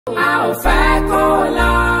a ò fẹ́ kó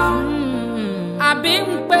lọ. Àbí ń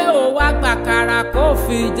pé ó wá gbàkàrà kó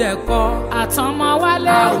fi jẹ̀kọ àtọmọ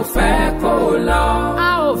wálé. A ò fẹ́ kó lọ.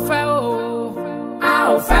 A ò fẹ́ o. A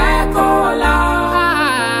ò fẹ́ kó lọ.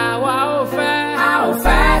 Àwa ò fẹ́. A ò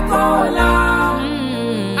fẹ́ kó lọ.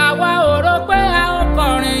 Àwa ò rò pé a ó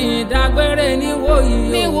kọrin ìdágbére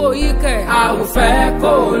níwòyí kẹ̀. A ò fẹ́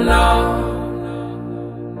kó lọ.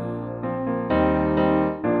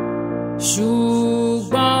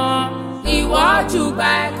 Ṣùgbọ́n ìwọ jù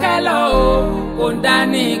gbẹ́kẹ̀ lọ o, kò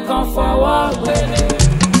dání kan fọwọ́ gbélé.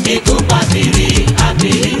 Ikú pàtìrì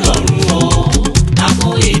àti ìrọ̀rùn o, àpò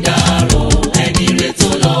ìdàrú ẹni rẹ̀ tó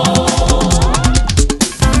lọ.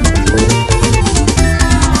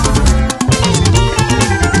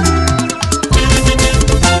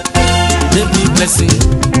 Baby blessing,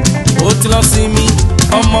 ó ti lọ sí mi,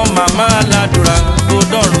 ọmọ màmá aládùúrà tó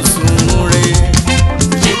dọ̀rùn sùn re.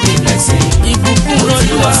 Baby blessing, ìbùkún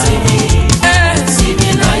lójú wa sí mi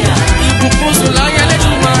láyà. ìbùkún sùn láyé lẹ́nu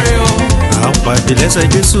máa rẹ̀ o. a ó pàdé lẹ́sẹ̀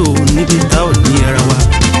Jésù níbi tá ò ní ẹra wa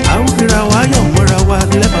a ó kíra wa yọ̀ mọ́ra wa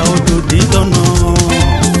lẹ́bàá odò dídọ́nà.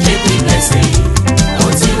 Baby blessing, ó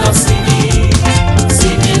ti lọ sí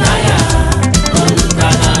mi láyà,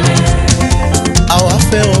 olùgbàlà rẹ̀. àwa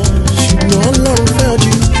fẹ́ ọ ṣùgbọ́n Ọlọ́run fẹ́ ọ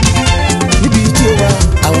jù níbi tí ó wà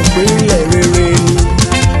àwọn pínlẹ̀ rere ni.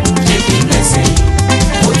 Baby blessing,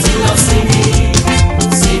 ó ti lọ sí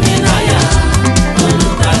mi láyà,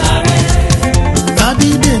 olùgbàlà rẹ̀. tàbí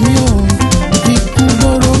dèmi ò ikú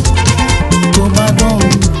lóró tó bá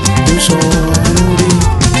dọ̀rùn tó sọ ọ̀run rí.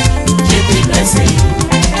 Baby blessing,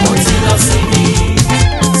 ó ti lọ sí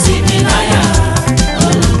mi láyà,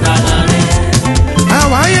 olùgbàlà rẹ̀.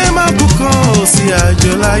 àwọn ayé máa bù kàn ó sí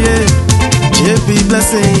àjò láyé JP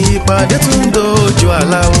Blessing ìpàdé tún dojú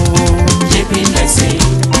àlá o. Baby blessing,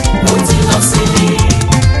 ó ti lọ sí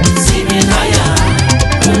mi láyà,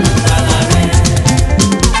 olùgbàlà rẹ̀.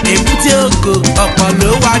 èbúté ògo ọ̀pọ̀ ló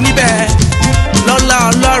wà níbẹ̀ lọ́lá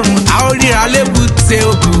Ọlọ́run a ó ríra lébùté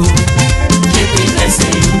ògo. Baby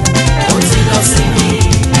blessing, ó ti lọ sí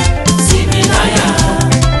mi láyà,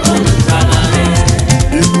 olùgbàlà rẹ̀.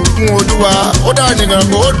 ìbùkún Olúwa ó dá nìkan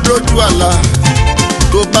kó dojú àlá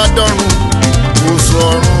tó bá dọ̀run kò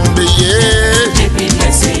sọ̀run lèyé. Baby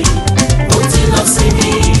blessing, ó ti lọ sí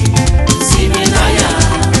mi láyà,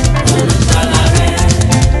 olùgbàlà rẹ̀.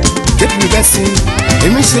 JP Blessing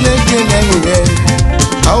èmi ṣe lè gbé lẹ́yìn rẹ̀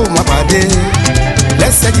a ó máa pàdé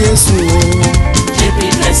lẹ́sẹ̀ Jésù o. Baby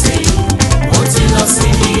blessing, ó ti lọ sí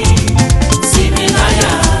mi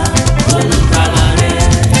láyà, olùgbàlà rẹ̀.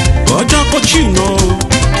 ọjọ́ kò jìnnà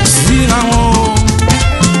síra wọn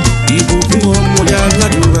ìbùkún ọmọdé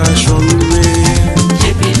aládùúrà sọ̀rọ̀ rẹ̀.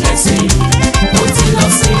 Baby blessing, ó ti lọ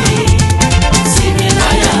sí mi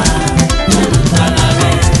láyà, olùgbàlà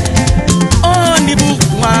rẹ̀. ó ní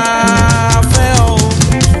bùkún àfẹ́ o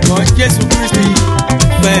ṣùgbọ́n Jésù Kristi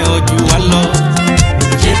fẹ́ ọ jù wá lọ.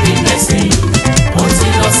 Baby blessing, ó ti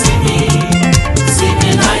lọ sí mi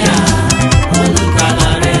láyà, olùgbàlà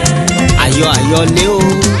rẹ̀. ayọ̀ lé o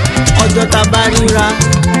ọjọ́ tá bá ríra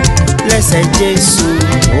lẹ́sẹ̀ Jésù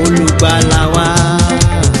olùgbàlà wa.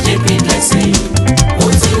 Baby blessing, ó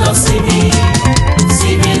ti lọ sí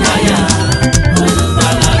mi láyà,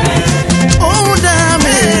 olùgbàlà rẹ̀. òun dá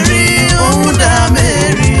Mary òun dá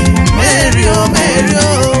Mary Mary o Mary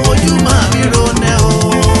o ojú máa mi ronẹ́ o.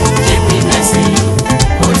 Baby blessing,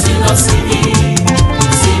 ó ti lọ sí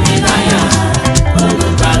mi láyà,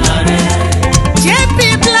 olùgbàlà rẹ̀. JP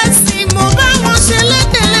Blessing mo bá wọn ṣe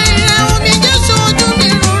lédèlé rẹ omi jésù ojú mi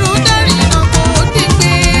rúru dárí ọkọ̀ òdì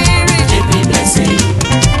gbére. Baby blessing,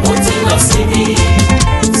 ó ti lọ sí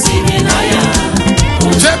mi láyà,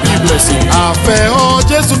 JP Blessing àfẹ́ ọ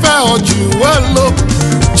Jésù fẹ́ ọ jù wá lọ.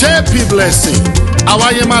 JP Blessing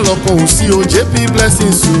àwáyé má lọ kọ òsì o JP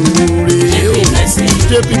Blessing sùúrù o. Baby blessing,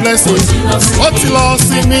 JP Blessing ó ti lọ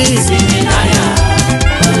sí mi. mi láyà,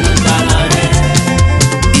 olùgbàlà rẹ̀.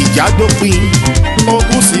 ìjà dópin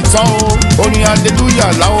ogun sì tán o orin aleluya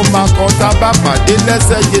làwọn máa kọ tá a bá pàdé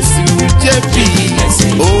lẹ́sẹ̀ Jésù JP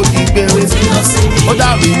ó di gbére ó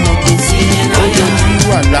dàbí ìnàkú ó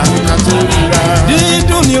yọjú àlá ká tó ríra.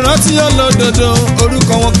 dídùn nírántí olódodo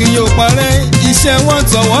orúkọ wọn kì yóò parẹ́ iṣẹ́ wọn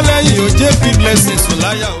tọ̀ wọ́n lẹ́yìn o JP Blessing sùn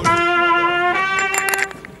láyà o.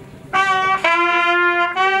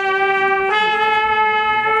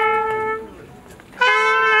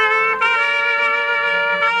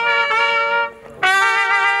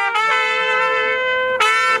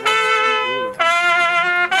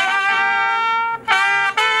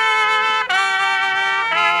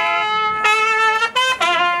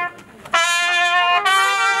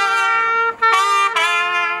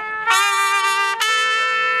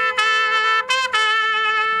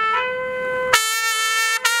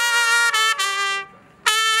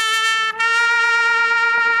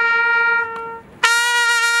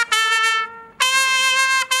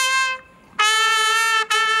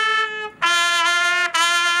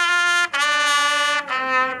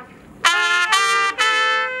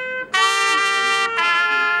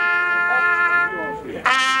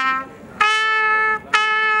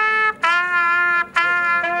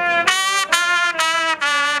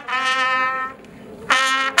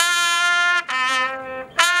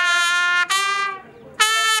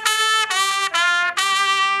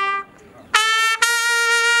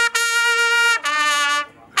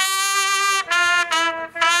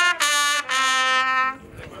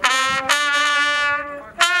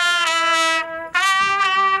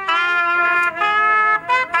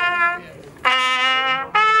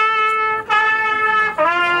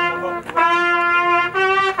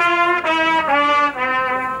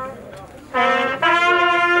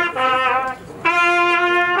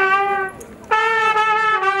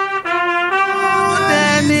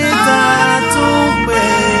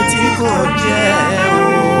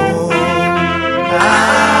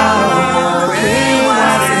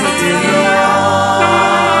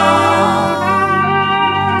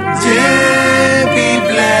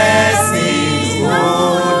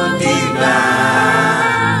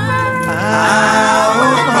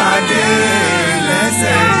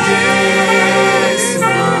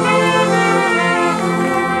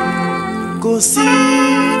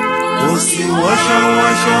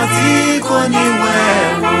 wọṣọwọṣọ tí kò ní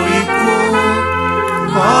wẹ̀wò ikú.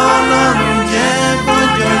 Ọlọ́run jẹ́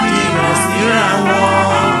kọjọ́ jìnnà síra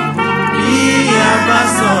wọn. Bí a bá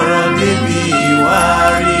sọ̀rọ̀ débi ìwà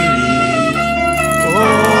rírì,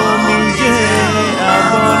 omijé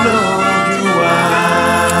abọ́ lójú wa.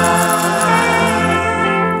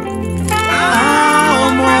 A ò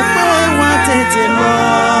mọ̀ pé wọ́n tètè lọ.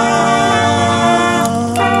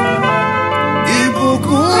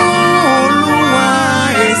 Ìbùkún Olúwa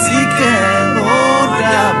èsì kẹ̀rọ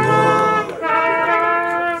dàbọ̀.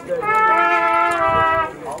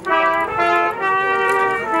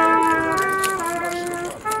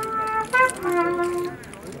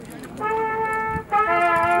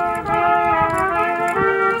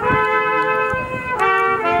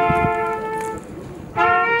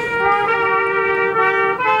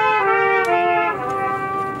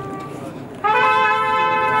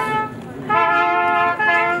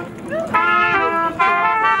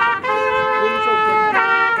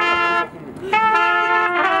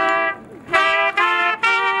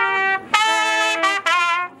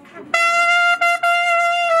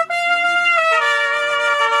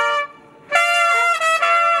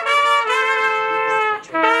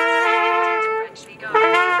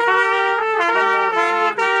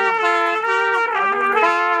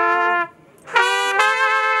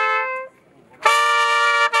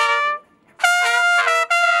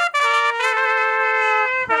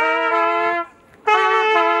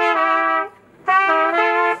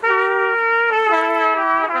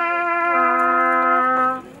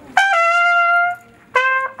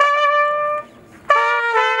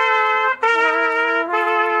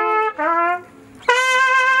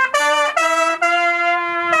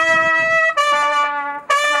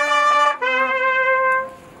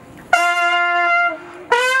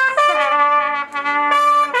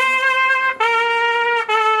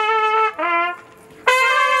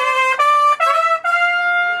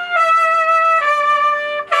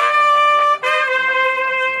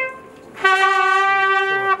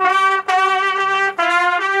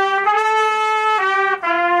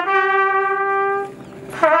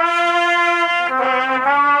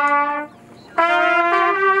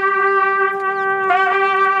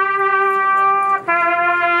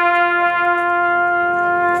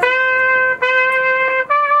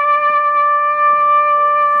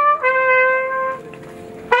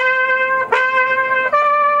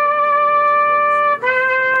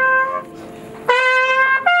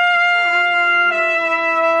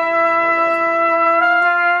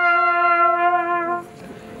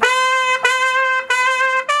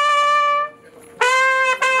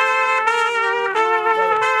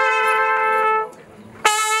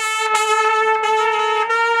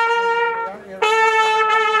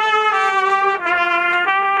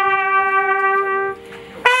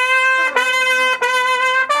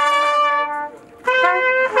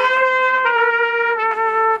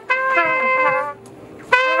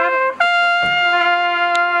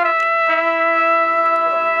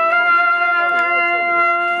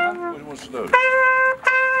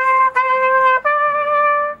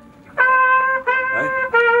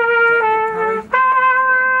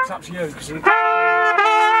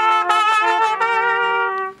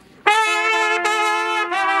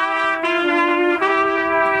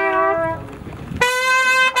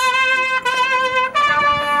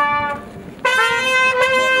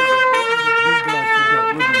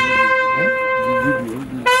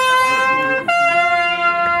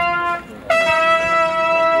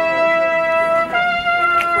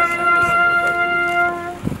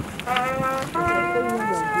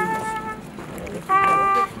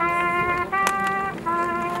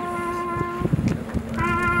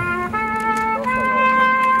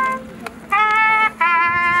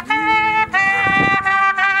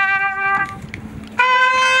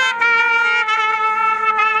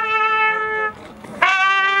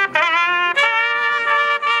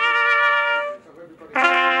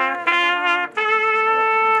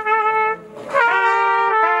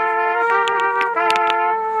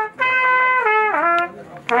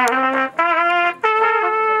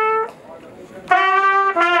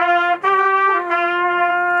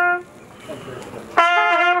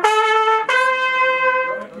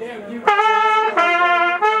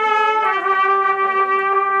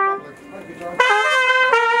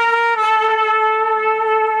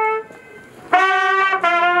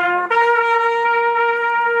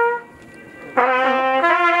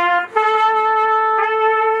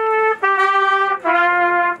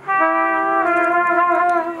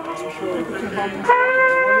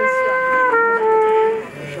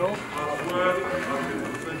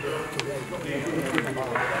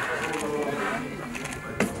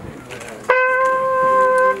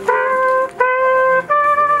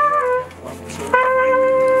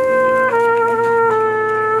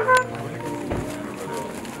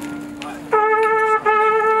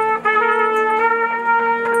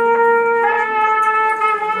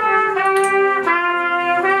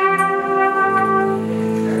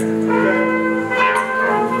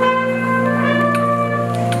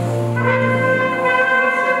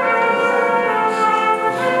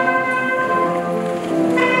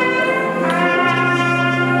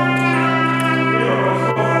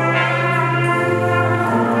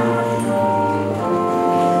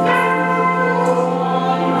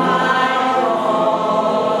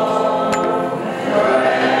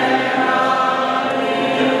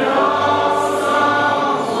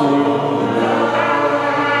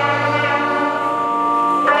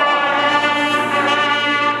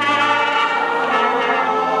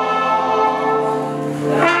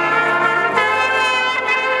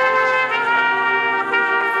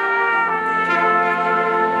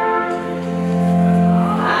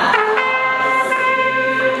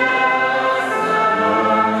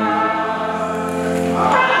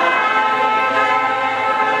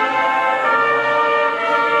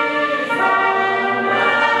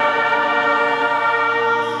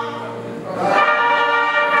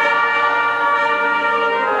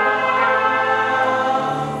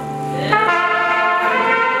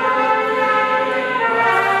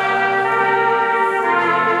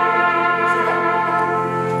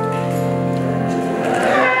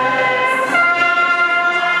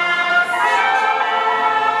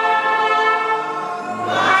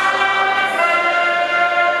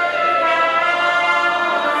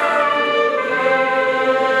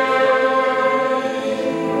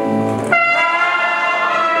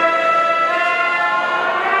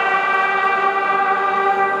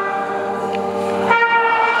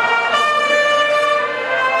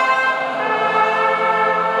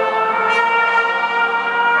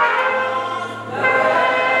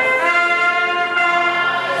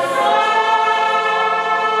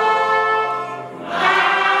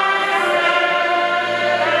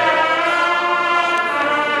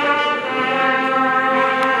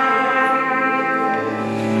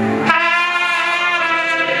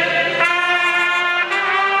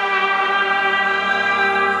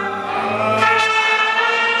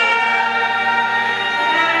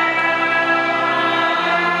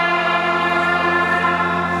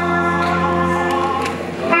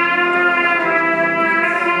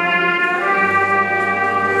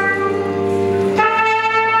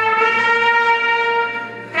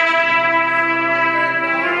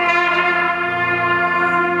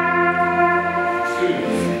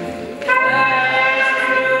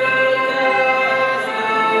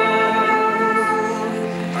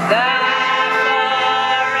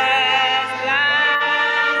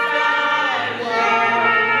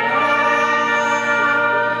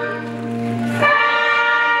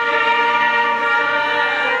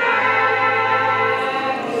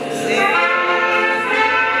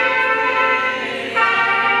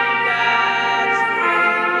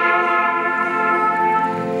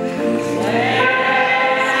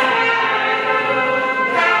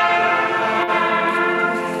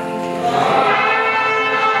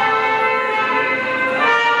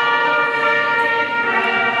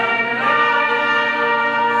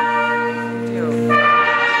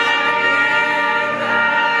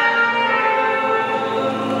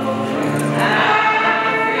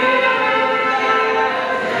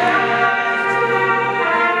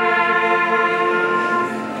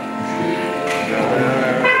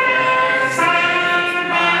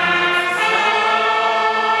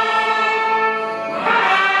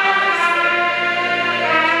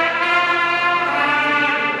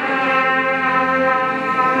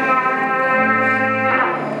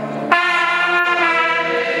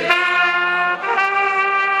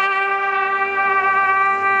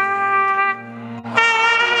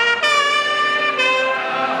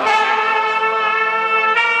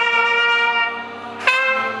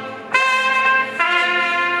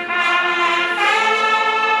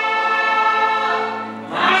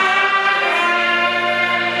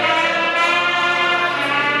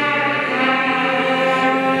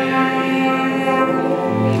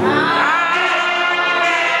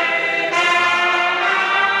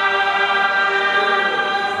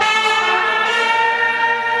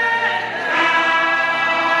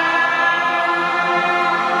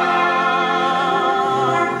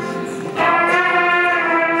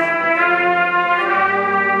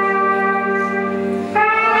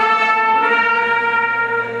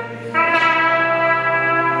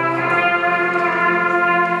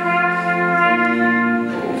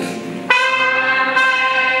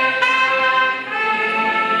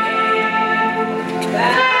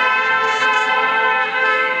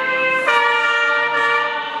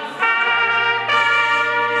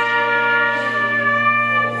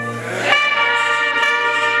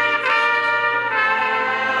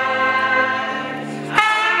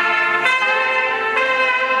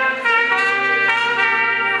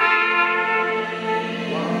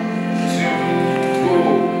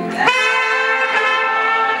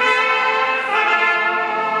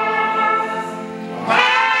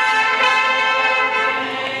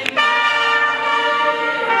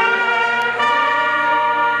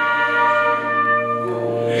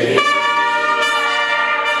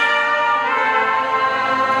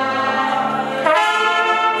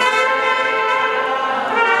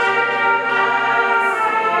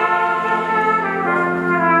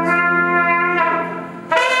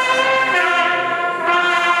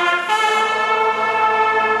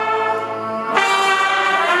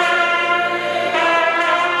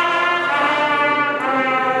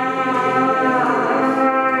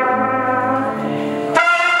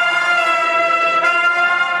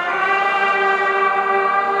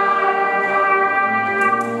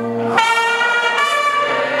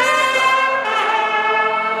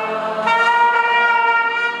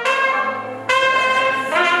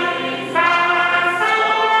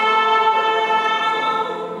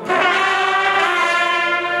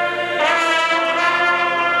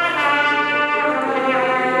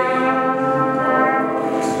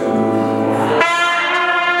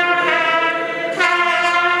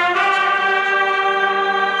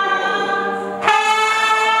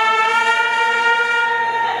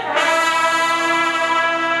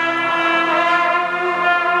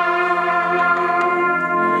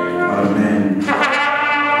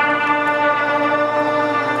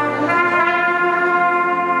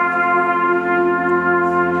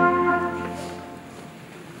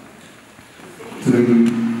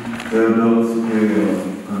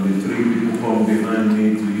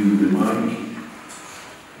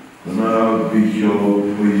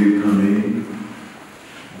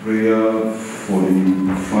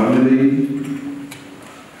 family,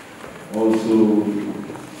 also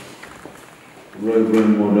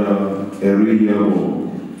Reverend Mother Eriyabo,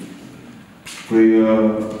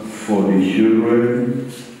 prayer for the children,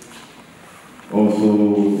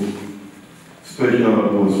 also Special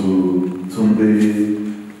Apostle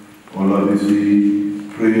Tunde Olabisi,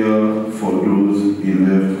 prayer for those he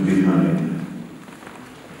left behind.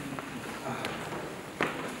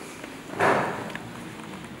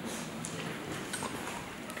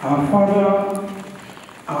 Our Father,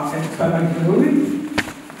 our eternal glory,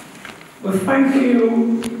 we thank you,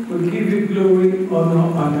 we give you glory, honor,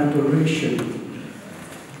 and adoration.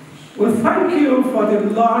 We thank you for the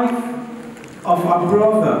life of our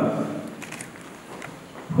brother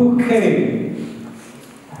who came,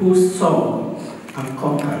 who saw, and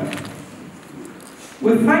conquered.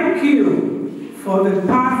 We thank you for the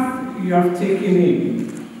path you have taken in,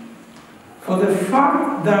 for the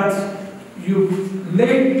fact that you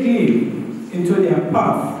laid him into their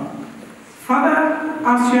path. Father,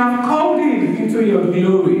 as you have called him into your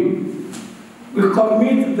glory, we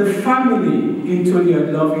commit the family into your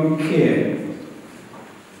loving care.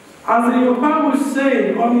 As the Yoruba will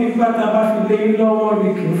say, only Bataba File Lord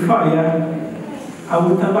we can fire,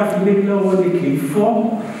 Awutaba File Lord we can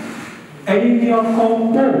fall, and your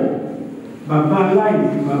combo, Baba Lai,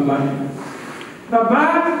 Baba.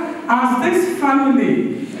 Baba, as this family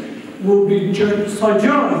will be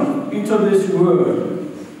sojourned into this world,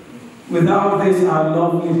 without this, our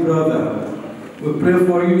lovely brother, we pray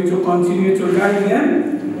for you to continue to guide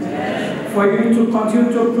them, Amen. For you to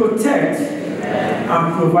continue to protect, Amen.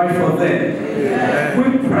 And provide for them. Amen.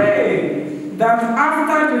 We pray that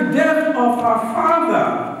after the death of our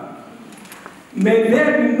father, may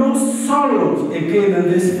there be no sorrows again in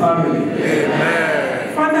this family.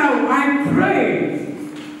 Amen. Father, I pray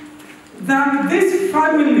that this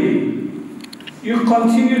family, you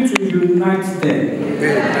continue to unite them.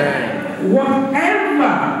 Amen.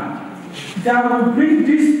 Whatever that will bring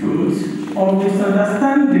disputes or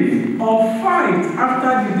misunderstanding or fight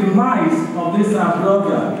after the demise of this our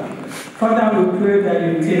brother, Father, we pray that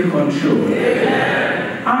you take control.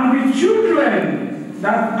 Amen. And the children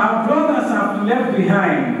that our brothers have left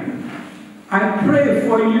behind, I pray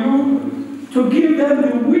for you to give them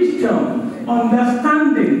the wisdom,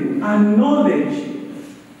 understanding, and knowledge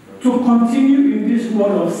to continue in this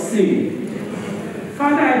world of sin.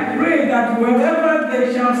 Father, I pray that wherever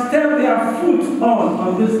they shall step their foot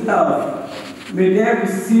on this earth, may they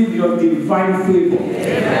receive your divine favor.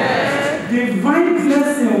 Amen. Divine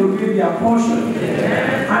blessing will be their portion.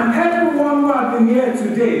 Amen. And everyone who has been here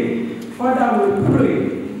today, Father, we pray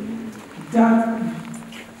that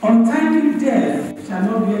untimely death shall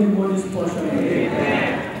not be anybody's portion.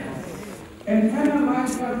 Amen. Eternal life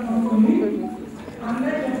shall come to me, and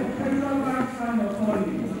let the perpetual life shine upon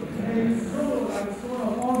you. And the soul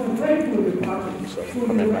of all the faithful departed, through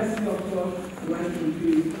the mercy of God, went to be.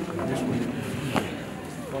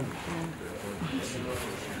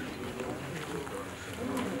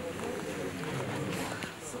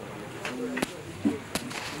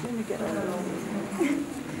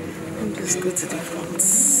 Just go to the front.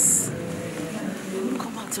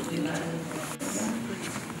 Come out of it.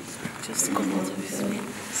 Just come out of his way.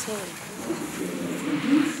 Sorry.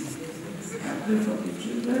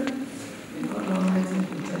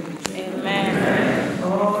 Amen.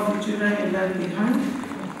 All the children you left behind,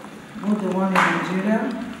 both the one in Nigeria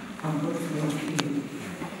and both for your healing.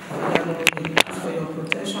 Father Lord, we ask for your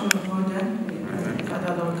protection upon them.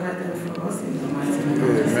 Father Lord, guide them for us in the mighty name of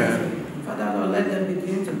Jesus. Father Lord, let them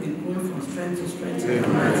begin to be grown from strength to strength in the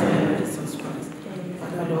mighty name of Jesus Christ.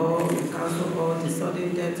 Father Lord, we cancel all the sudden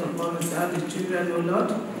death upon the children, O Lord.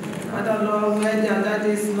 Father Lord, where their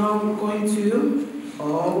daddy is not going to,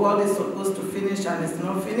 or what is supposed to finish and is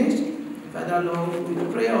not finished, Father Lord, we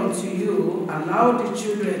pray unto you, allow the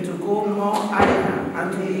children to go more higher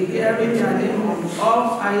and to be hearing their name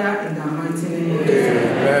all higher in the mighty name of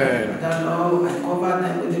Jesus. Father Lord, I cover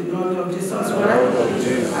them with the blood of Jesus Christ.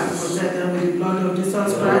 I protect them with the blood of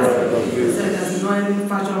Jesus Christ. You said there's no any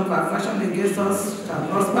fashion against us shall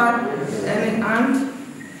prosper. Any hand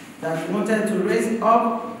that wanted to raise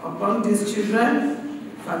up upon these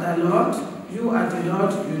children, Father Lord, you are the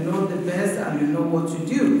Lord, you know the best and you know what to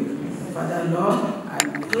do. Father Lord, I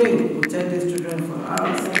pray, protect these children from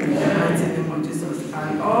us in the mighty name of Jesus.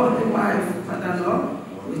 And all the while, Father Lord,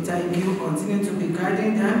 we thank you, continue to be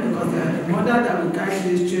guiding them because they are the mother that will guide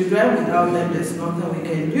these children. Without them, there's nothing we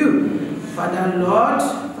can do. Father Lord,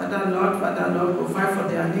 provide for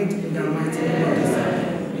their need in the mighty name of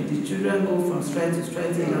Jesus. May the children go from strength to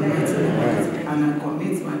strength in the mighty name of Jesus. And I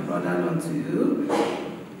commit my brother unto you,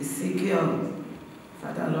 Ezekiel,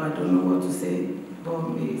 Father Lord, I don't know what to say, but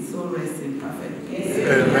may his soul rest in perfect peace.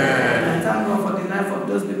 Amen. And I thank God for the life of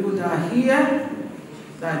those people that are here,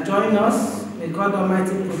 that join us. May God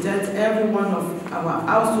Almighty protect every one of our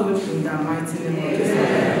households in the mighty name of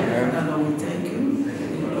Jesus. Father Lord, we thank you.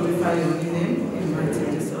 We glorify your name. In mighty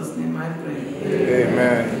Jesus' name I pray.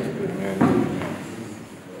 Amen.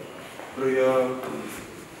 Prayer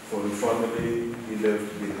for the family he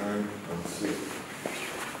left behind and saved.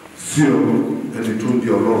 Sí o, ẹni tó ń di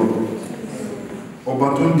ọlọ́run, ọba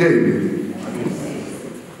tó ń jẹ́ ìlú,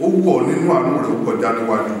 ó wù ọ́ nínú àánú rẹ̀ ó kọjá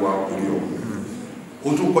níwájú wa kò rí ọ, ó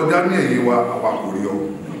tún kọjá ní ẹ̀yìn wa àwa kò rí ọ,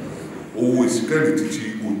 owó ìsìkẹ́lì títí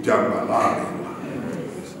ó jágbà láàrin wa,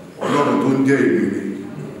 ọlọ́run tó ń jẹ́ ìlú ni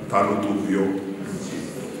ta ló tó bí ọ,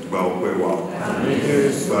 gba ọpẹ́ wa,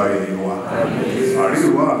 gba ẹ̀yìn wa,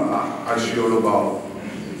 àríwá àṣẹ ọlọ́ba ọ,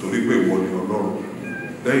 torí pé ìwọ ni ọlọ́run,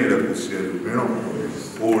 lẹ́yìn rẹ̀ kò sí ẹlòmíràn.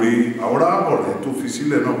 Orí àwòrán ọ̀rẹ́ tó fi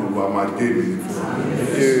sílẹ̀ náà gbogbo a máa dé ìlú fún wa.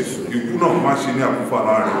 Ikú náà má ṣe ní àkúfà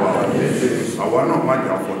láàrin wa. Àwa náà má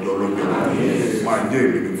jà fọjọ́ lọ́jọ́ máa dé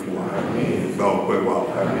ìlú fún wa. Gba ọpẹ́ wa,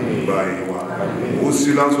 gba ẹ̀yìn wa. Ó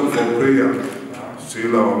seal us for prayer.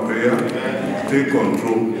 Seal our prayer. Take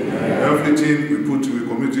control. Everything we put, we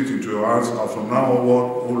commit it into your hands. And from now onward,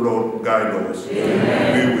 oh Lord, guide us.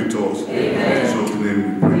 Be with us. In Jesus' name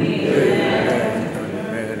we pray.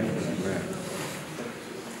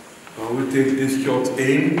 We take this short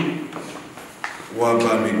aim.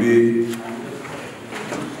 Wabamibe.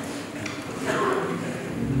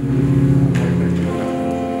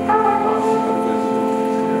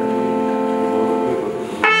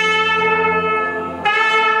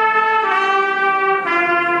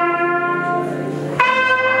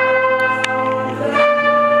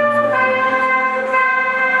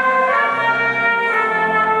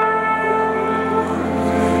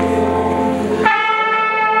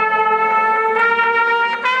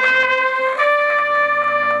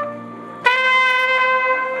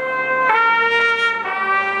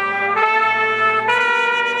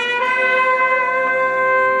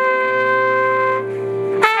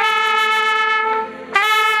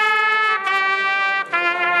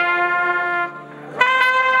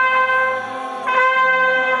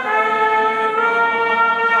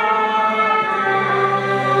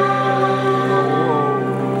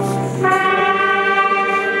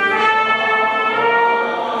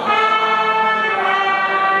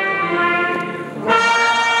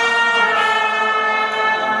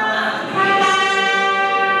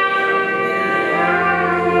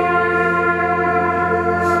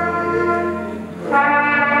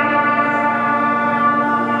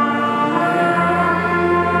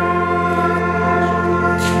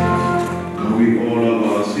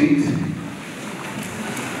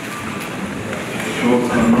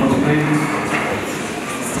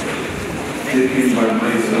 Taken by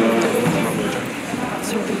myself.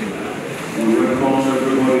 We welcome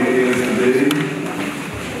everybody here today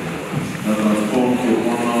that has come to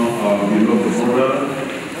honor our beloved brother,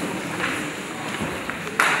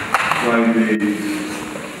 Friday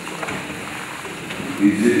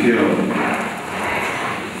Ezekiel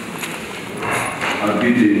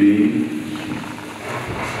Abidemi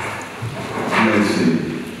blessing.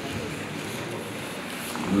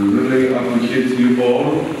 We really appreciate you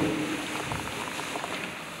all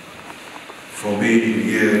for being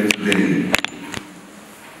here today.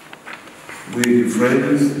 We,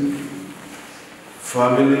 friends,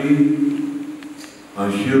 family, and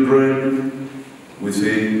children, we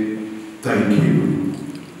say thank you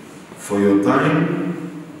for your time,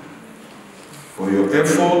 for your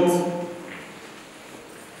effort,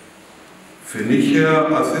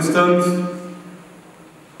 financial assistance,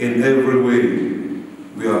 in every way.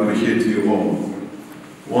 We appreciate you all.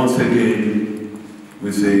 Once again,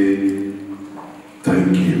 we say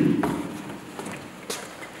thank you.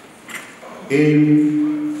 In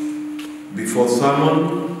before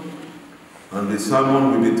sermon, and the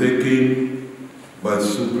sermon will be taken by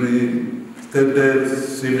Superintendent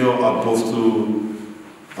Senior Apostle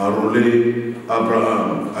Arole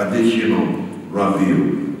Abraham Adeshino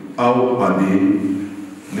Rabiu. Our Padi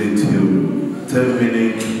let you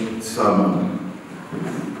 10-minute sermon.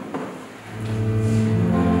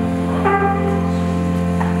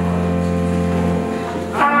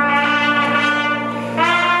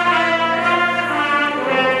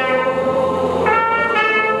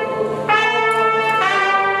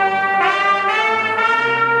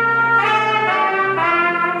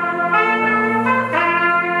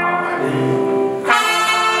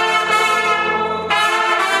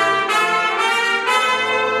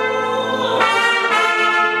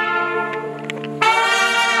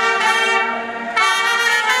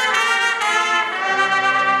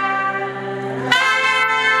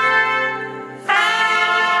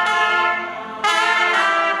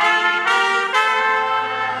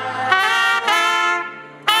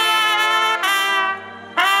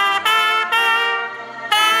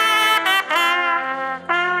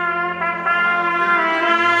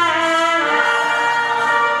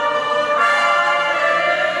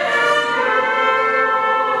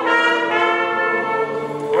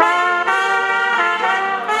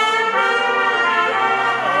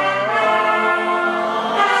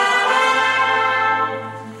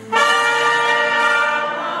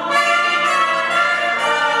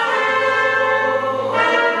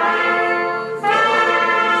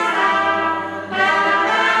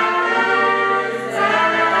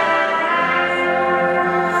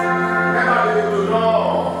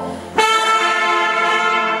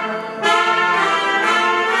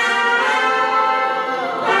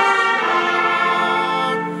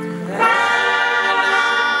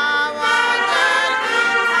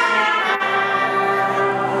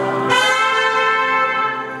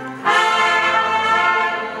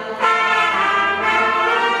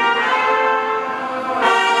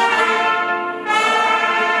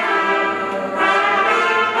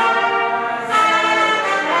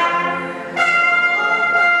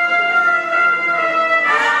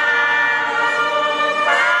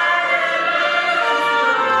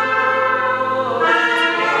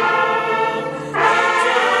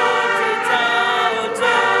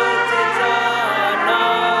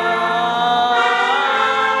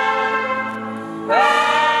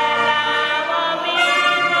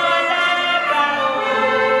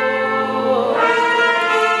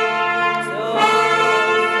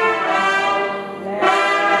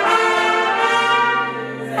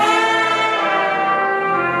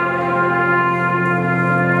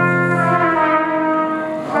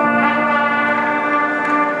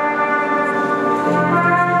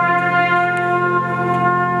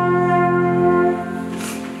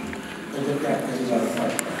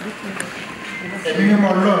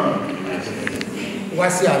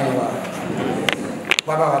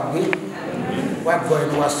 gbé wá gbọ́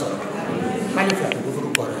ẹnu wá sọ̀rọ̀ má lè fi àtúgbò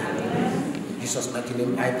forúkọ rẹ̀. In Jesus' mighty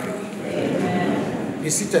name I pray. Be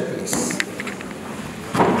seated, please.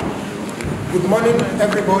 Good morning,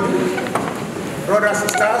 everybody. Brothers,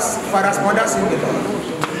 sisters, fathers, mothers in the Lord.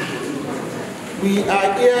 We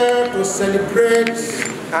are here to celebrate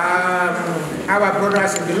our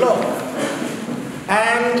brothers in the Lord.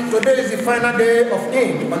 And today is the final day of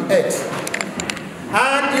him on earth.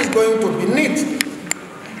 And he's going to be neat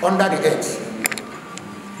under the earth.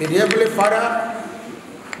 May the Heavenly Father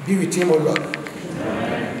be with him, O Lord.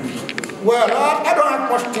 Well, I don't have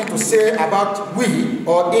much thing to say about we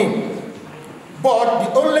or him. But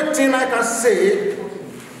the only thing I can say,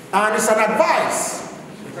 and it's an advice,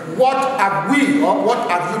 what have we or what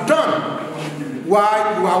have you done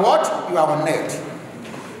while you are what? You are on earth.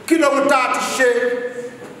 Kí ló ń tá ti ṣe,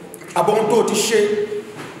 àbọ̀n tó ti ṣe,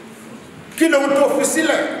 kí ló ń tó fi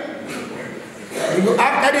sílẹ̀? Do you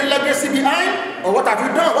have any legacy behind? Or what have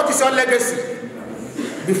you done? What is your legacy?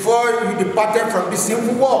 Before you departed from this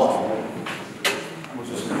sinful world.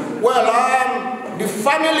 Well, the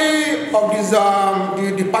family of this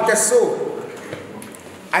the departed soul,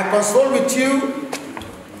 I console with you,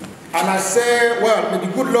 and I say, well, may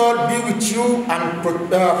the good Lord be with you and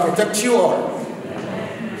protect you all.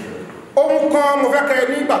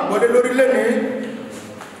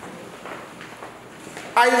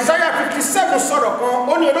 Isaiah 57 sọ̀rọ̀ kan,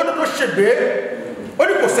 ó ní olódodo ṣègbé, ó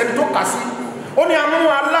ní kò sẹ́ni tó kà sí, ó ní amú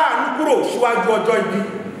aláàánú kúrò síwájú ọjọ́ ibi.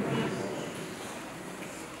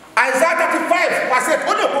 Isaiah 35 verse 8,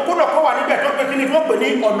 ó ní òpópónà kan wà níbẹ̀ tó pé kí ni wọ́n pè ní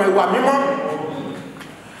ọ̀nà ìwà mímọ́.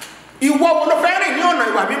 Ìwọ wo ló fẹ́ rìn ní ọ̀nà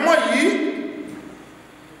ìwà mímọ́ yìí?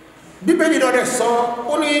 Bíbélì náà rẹ̀ sọ,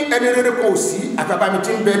 ó ní ẹni rere kò sí àtàbàmì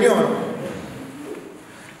tí ń bẹ ní ọ̀run.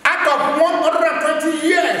 Out of 120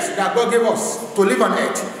 years that God gave us to live on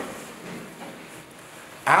earth,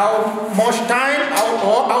 how much time or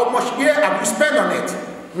how much year have we spent on it?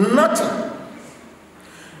 Nothing.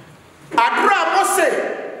 Àdúrà Mósè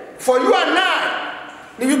for you and I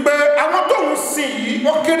ni wípé àwọn tó ń sìn yìí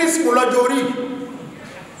wọ́n kéré sí wọn lọ́jọ́ orí.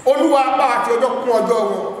 Olúwa bá àti ọjọ́ kún ọjọ́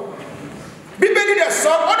wọn. Bíbélì dẹ̀ sọ,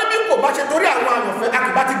 ó ní bí kò bá ṣe torí àwọn àyànfẹ́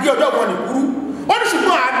àkìbá ti gé ọjọ́ wọn ní kúrú. Ó ní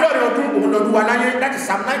ṣùgbọ́n àádọ́rin ọdún òun lọ́dún wa láyé, that is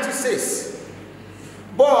Psalm 96.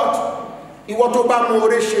 But ìwọ tó bá mú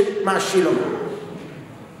oore ṣe máa ṣe lọ.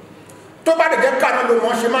 Tó bá dẹ̀ jẹ́ kánú ló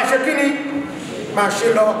wọ́n ṣe máa ṣe kí ni? Máa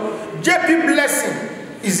ṣe lọ. JP Blessing,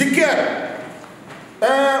 Ezekiel,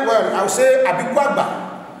 well, I will say àbíkú àgbà.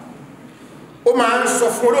 Ó máa ń sọ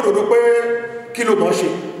fún olódodo pé kí ló mọ̀ ṣe.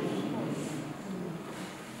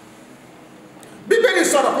 Bíbélì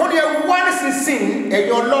sọ̀rọ̀ wọ́n ní ẹ wá nísinsìnyí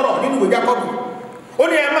ẹ̀yin ọlọ́rọ̀ nínú ìwé Jákọ́bù. Ó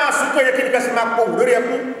ní ẹ máa sún pé kí ni kẹsì máa pọ̀ lórí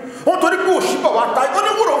ẹkún. Ó torí pé òṣìbọ̀ wá ta, ó ní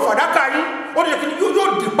wúrò fàdákà yín, ó ní kí ni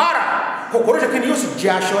yóò dì para, kòkòrò ṣe kí ni yóò sì jẹ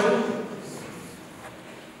aṣọ yín.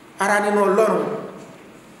 Ara nínú ọlọ́run.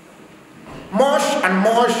 Much and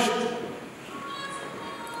much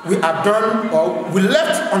we have done or we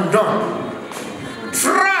left undone.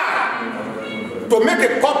 Try to make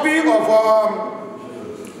a copy of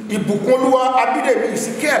Ìbùkún Olúwa Abídèmí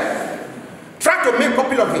Ezekiel. Try to make a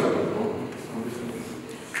copy of it.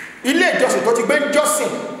 Ilé ìjọsìn tó ti gbé jọ́sìn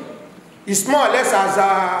is more or less as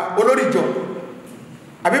olórí ìjọ.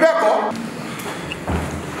 Àbí bẹ́ẹ̀ kọ́?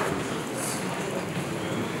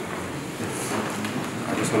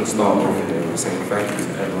 I just want to start off with saying thank you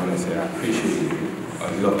to everyone and say I appreciate you a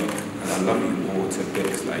lot, and I love you all to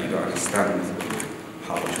bits. Like, you don't understand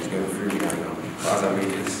how much is going through me right now. But as I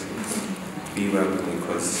read this, be well with me,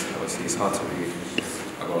 because obviously it's hard to read.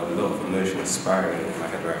 I've got a lot of emotions spiraling in my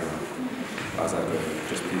head right now. But as I go,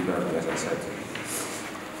 just be well with me, as I said.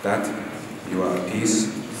 Dad, you are at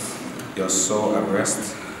peace, your soul at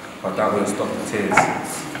rest, but that won't stop the tears.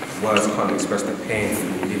 Words can't express the pain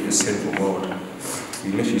when you leave this sinful world.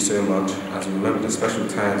 We miss you so much, as we remember the special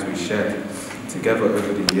times we shared together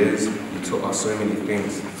over the years. You taught us so many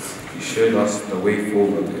things. You showed us the way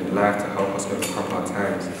forward in life to help us overcome our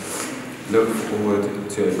times. Look forward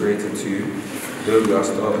to a greater too. Though we are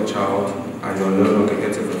still a child, and you are no longer here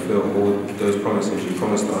to fulfill all those promises you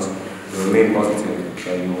promised us, you remain positive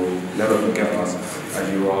that you will never forget us, as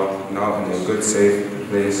you are now in a good, safe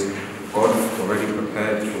place. God already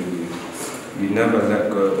prepared for you. You never let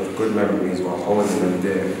go of good memories while holding them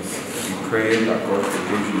dear. We pray that God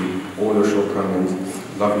forgives you all your shortcomings.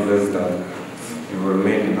 Love you, those that you will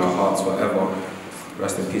remain in our hearts forever.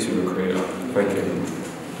 Rest in peace with your Creator. Thank you.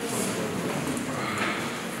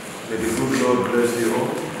 May the good Lord bless you all.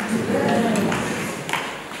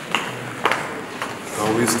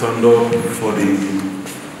 Can we stand up for the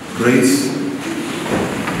grace?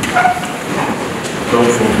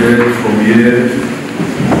 Don't forget from here.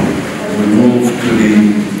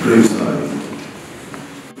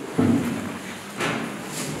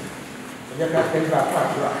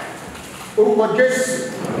 lórúkọ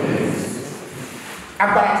Jésù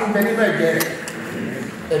agbára tí ń bẹ nínú ẹ̀jẹ̀ rẹ̀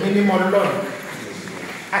ẹ̀mí mímọ́ lọ́nà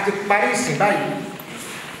a ti parí ìsìn báyìí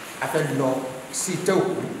a fẹ́ lọ sí ìtẹ́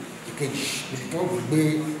òkú ìkejì níbi tí wọ́n gbé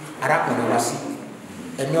arákùnrin wa sí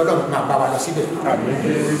ẹ̀mí Ọlọ́run máa bá wa lọ síbẹ̀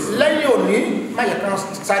lẹ́yìn òní má yẹ kán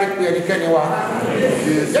sáré pé ẹnikẹ́ni wa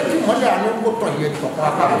jẹ́ kí mọ́lẹ̀ àánú kó tàn yẹ kọ̀ọ̀kan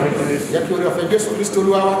apá jẹ́ kí orí ọ̀fẹ́ Jésù Kristi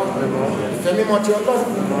Olúwa wa ìfẹ́ mímọ́ ti Ọlọ́run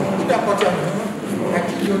ìdàpọ̀ ti ọ̀nà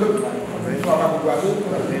àti ìyí olóòtú fún ọba gbogbo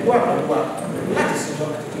àgbẹ̀ wà gbogbo láti sin lọ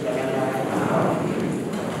àti ìlànà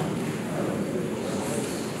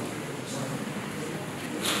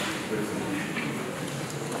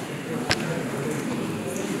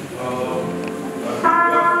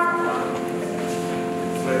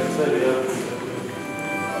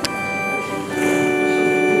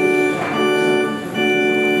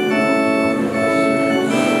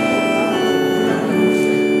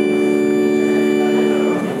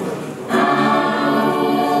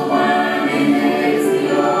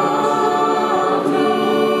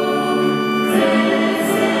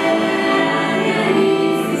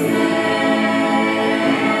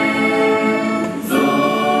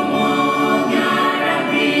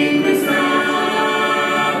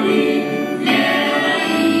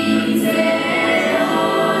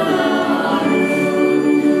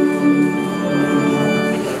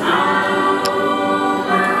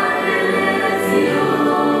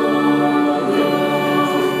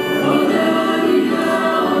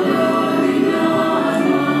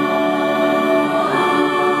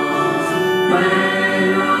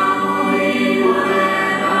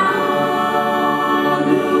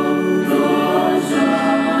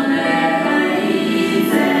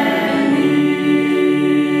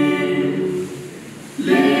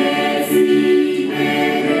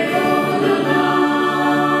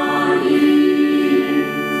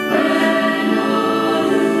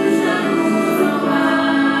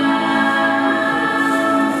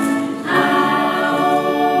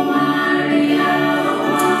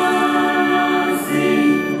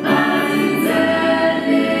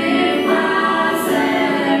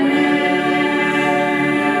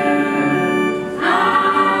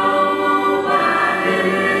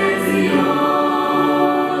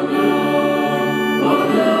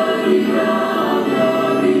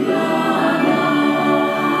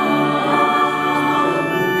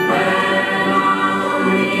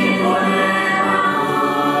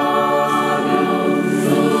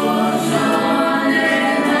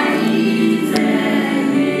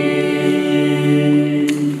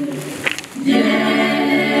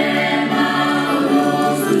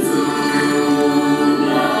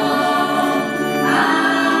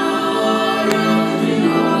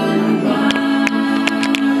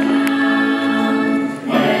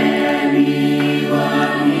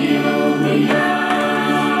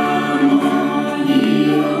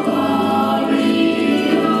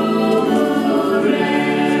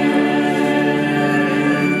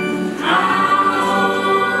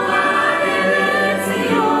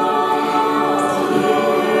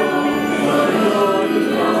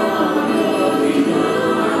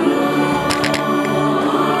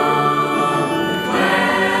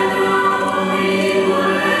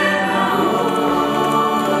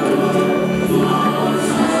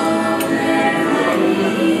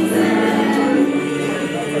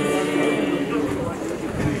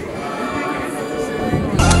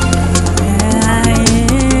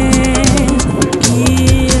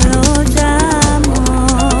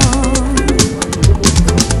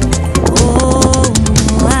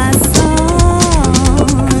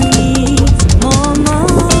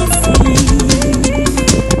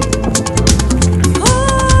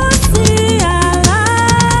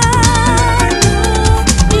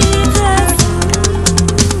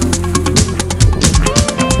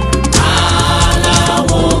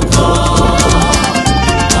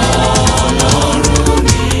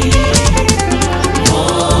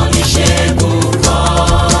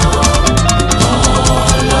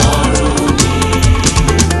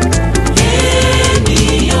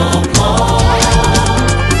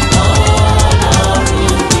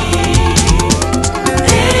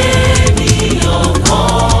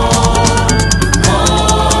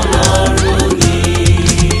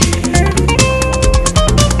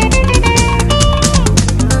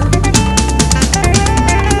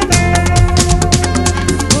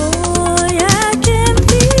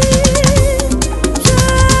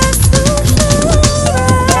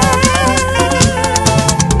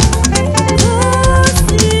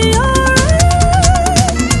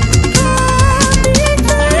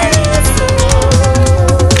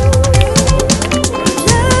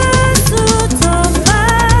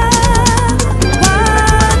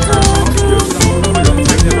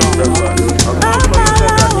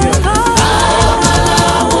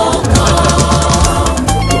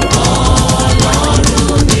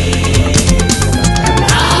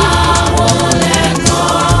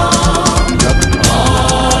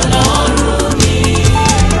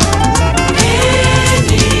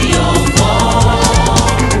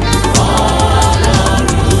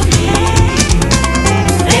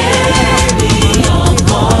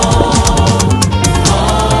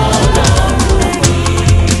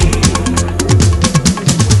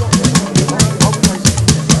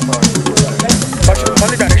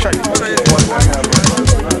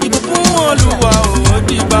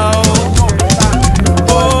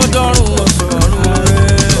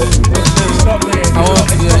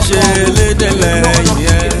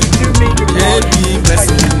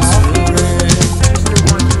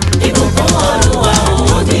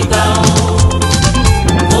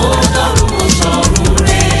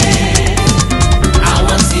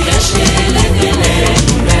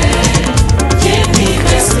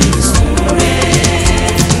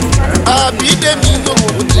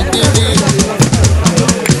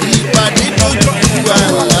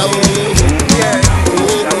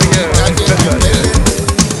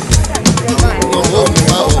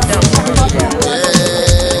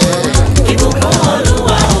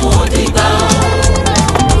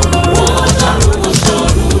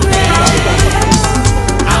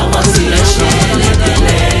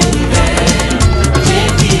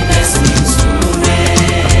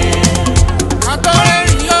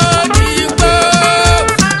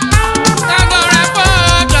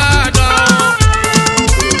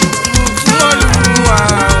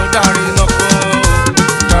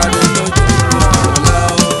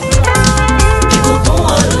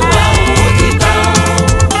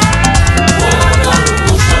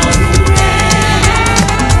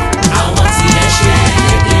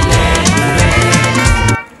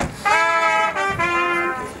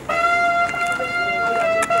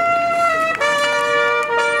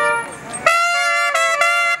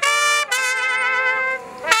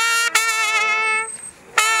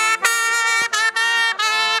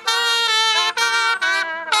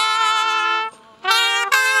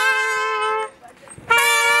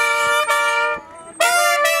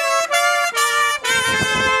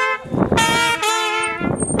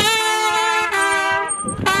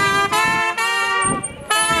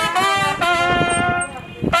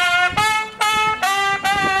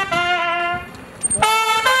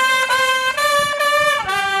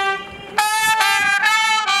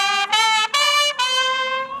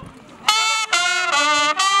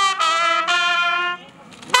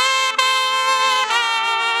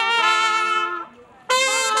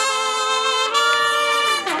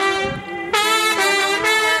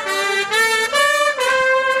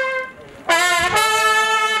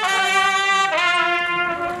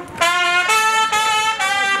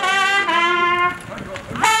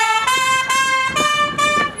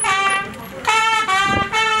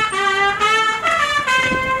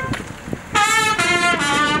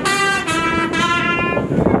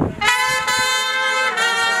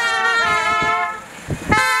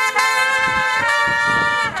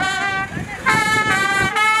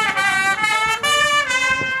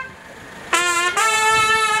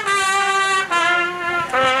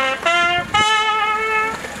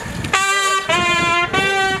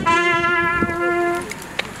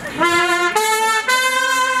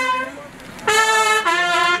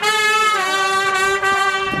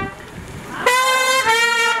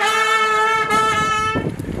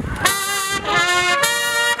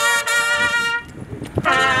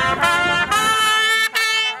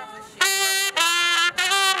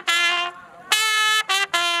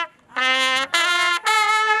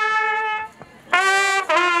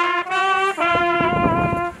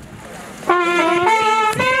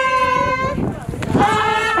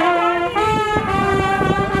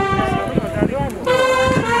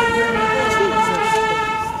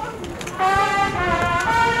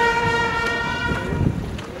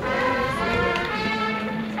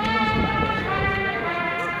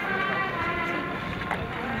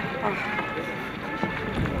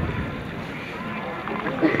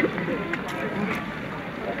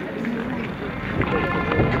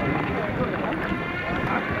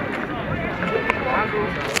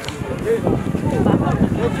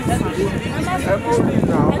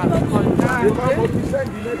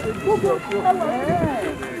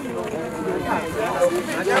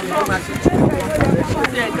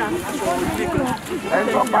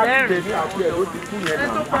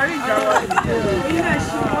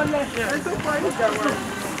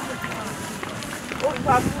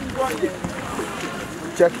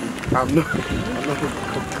Check. I'm not.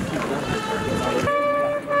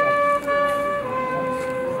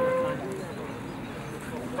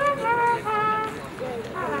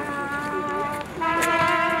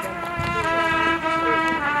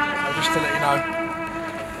 Just to let you know,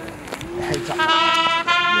 I hate that.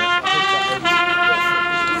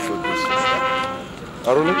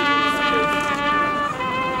 Arole?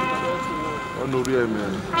 Oh, no, real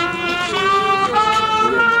man.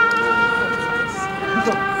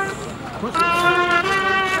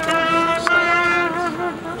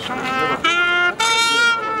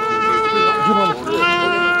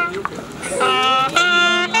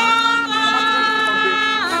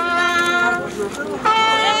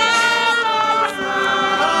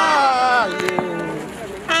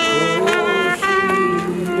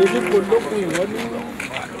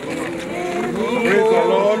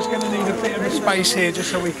 We're just going to need a bit of a space here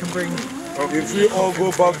just so we can bring... If we all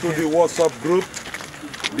go back to the WhatsApp group,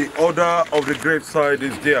 the order of the graveside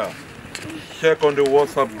is there. Check on the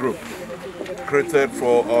WhatsApp group created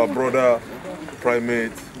for our brother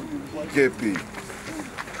primate JP.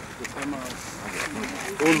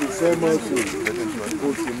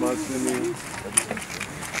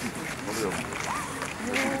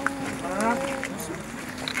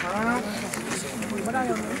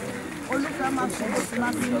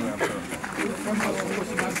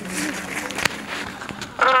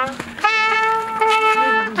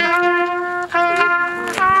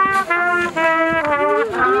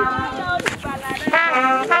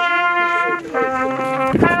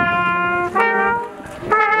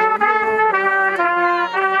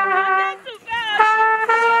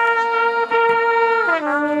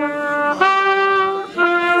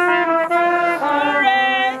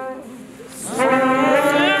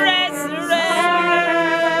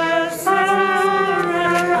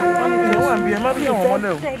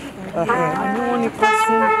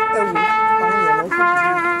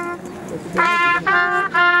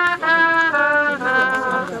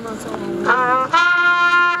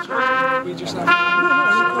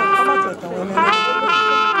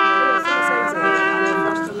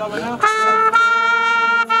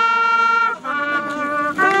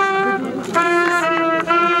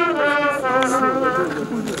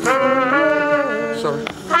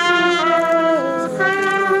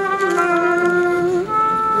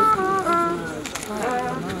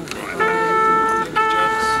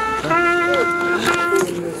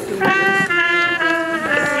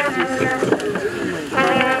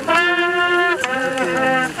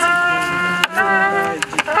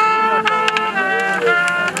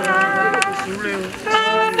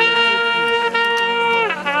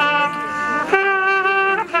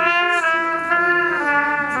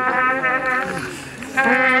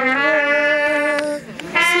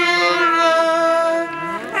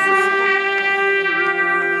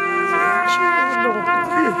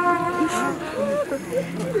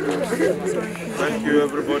 Thank you,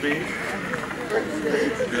 everybody.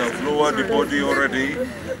 We have lowered the body already.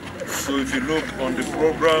 So if you look on the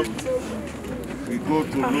program, we go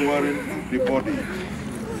to lowering the body.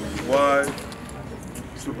 Why?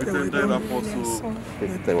 Superintendent Apostle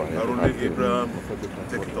Arole Abraham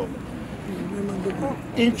take it up.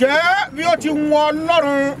 Ǹjẹ́ bí ó ti wù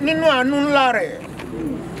Ọlọ́run nínú àánú ńlá rẹ̀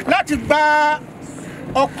láti gba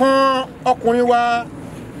ọkàn ọkùnrin wa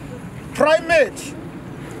primate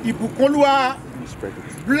Ìbùkúnolúwa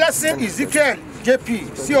Blessing Ezekiel JP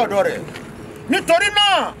sí ọ̀dọ̀ rẹ̀. Nítorí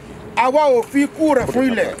náà àwa ò fi ikú rẹ̀ fún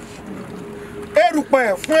ilẹ̀,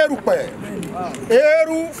 erùpẹ̀ fún erùpẹ̀,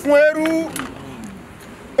 eérú fún eérú,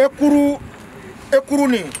 ekuru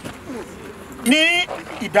ní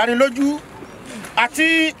ìdánilójú àti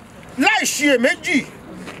láìṣiyèméjì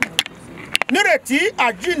nírètí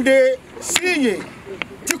àjínde sí ìyè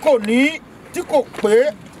tí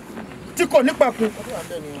kò nípẹ̀kun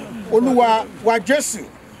Olúwa wa Jésù,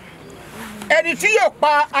 ẹni tí yóò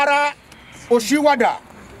pa ara òṣìwàdà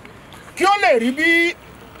kí ó lè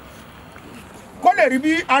rí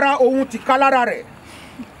bí ara ohun tìká lára rẹ̀.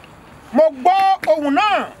 Mo gbọ́ ohùn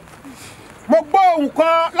náà, mo gbọ́ ohùn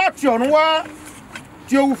kan láti ọ̀run wá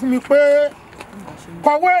tí ó wí fún mi pé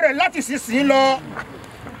kọ̀wé rẹ̀ láti sísìn lọ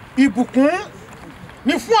ìbùkún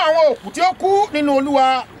ni fún àwọn òkú tí ó kú nínú Olúwa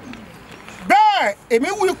bẹ́ẹ̀ èmi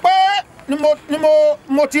wí pé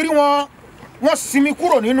mo ti rí wọn wọ́n sinmi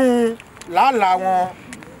kúrò nínú làálàá wọn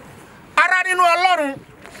ará nínú Ọlọ́run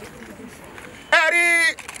ẹ̀rí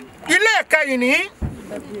ilé ìkẹyìn ní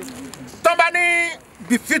tó bá ní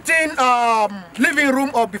befitting living room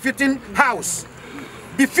or befitting house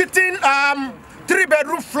befitting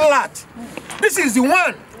 3-bedroom flat. This is the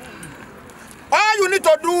one. All you need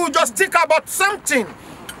to do, just think about something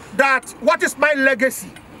that what is my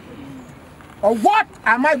legacy? Or what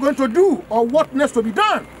am I going to do? Or what needs to be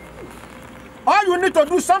done? All you need to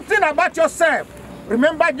do something about yourself.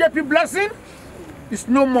 Remember JP Blessing is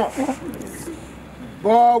no more.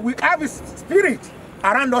 But we have his spirit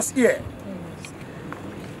around us here.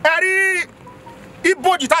 Ẹ̀rí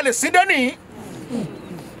ibojì tá lè sí dẹ́ni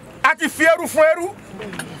àti fi ẹrú fún ẹrú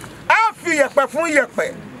á fi yẹ̀pẹ̀ fún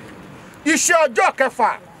yẹ̀pẹ̀ iṣẹ́ ọjọ́ kẹfà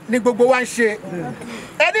ni gbogbo wa ń ṣe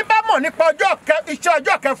ẹni bá mọ̀ nípa iṣẹ́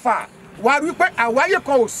ọjọ́ kẹfà wá rí pé àwáyé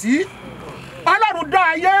kan ò sí Ọlọ́run dá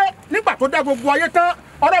ayé nígbà tó dá gbogbo ayé tán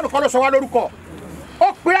Ọlọ́run kan ló sọ wá lórúkọ ó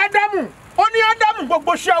pe Ádámù ó ní Ádámù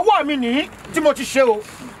gbogbo ṣe ọwọ́ mi nìyí tí mo ti ṣe o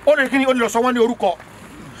ó ní kí ni ó ní lọ sọ wọ́n ní orúkọ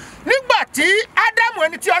nígbà tí Ádámù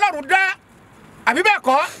ẹni tí Ọlọ́run dá àbí bẹ́ẹ̀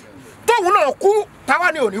kọ́ tóun náà kú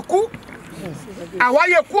táwa ni ò ní kú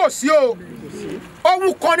àwáyé kú ò sí o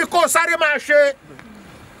ohun kan ni kó sáré máa ṣe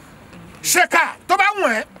ṣèkà tó bá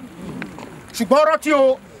wùn ẹ́ ṣùgbọ́n rántí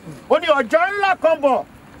o ó ní ọjọ́ ńlá kan bọ̀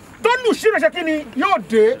tó lùṣírò ṣe kí ni yóò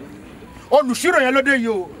dé olùṣírò yẹn ló dé yìí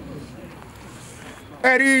o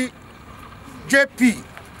ẹ̀rí JP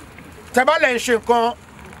tẹ́bálẹ̀ ń ṣe nǹkan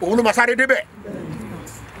òun ló máa sáré débẹ̀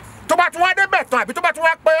tó bá tún wá débẹ̀ tán àbí tó bá tún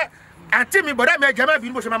wá pẹ́ àǹtí mi bọ̀dá mi ẹ̀jẹ̀ má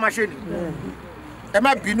bínú bó ṣe máa ṣe ni ẹ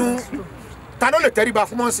má bínú ta ló lè tẹríba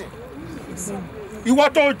fún mọ́sìn ìwọ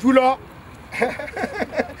tó jù lọ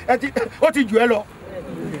ó ti jù ẹ lọ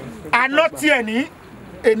àná tiẹ̀ ní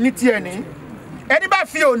èní tiẹ̀ ní ẹni bá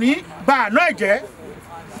fi òní ba àná ẹ̀jẹ̀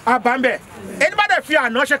àbámbẹ̀ ẹni bá dẹ̀ fi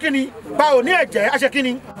àná ṣe kíni ba òní ẹ̀jẹ̀ á ṣe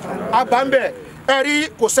kíni àbámbẹ̀ ẹ̀rí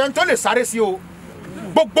kò sẹ́ni tó lè sáré sí o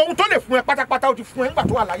gbogbo ohun tó lè fún ẹ pátápátá ó ti fún ẹ nígbà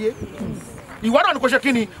tó wà láyé ìwọ náà ni kò ṣe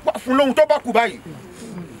kíni wà fún lóhun tó bá kù báyìí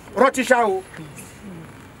rántí ṣá o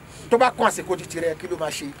tó bá kàn àsìkò ti tirẹ̀ kí ló máa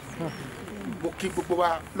ṣe kí gbogbo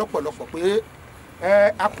wa lọ́pọ̀lọpọ̀ pé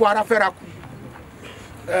akó ara fẹ́ra kù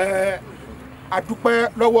àdúpẹ́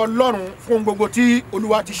lọ́wọ́ Ọlọ́run fún gbogbo tí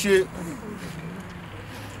Olúwa ti ṣe.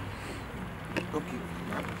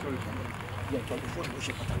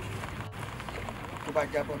 tó bá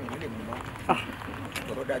jábọ́ mi nílé mi náà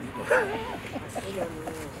ọ̀rọ̀ dájú kan.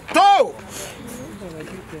 tó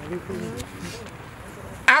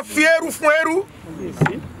a fi eru fún eru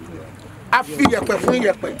a fi yẹ̀pẹ̀ fún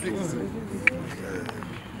yẹ̀pẹ̀.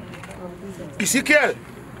 Ezekiel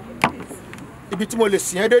ibi tí mo lè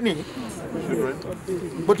sìn ẹ́ dé nìyí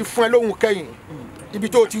bó ti fún ẹ lóhùn kẹ́yìn ibi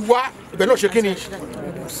tó ti wá ibẹ̀ náà ṣe kí ni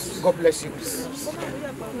God bless you.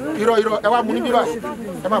 irọ́ ẹ wá mú ní bíbá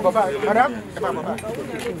ẹ máa bọ̀ báyìí madam ẹ máa bọ̀ báyìí.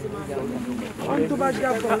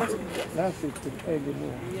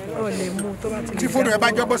 tí fóònù ẹ bá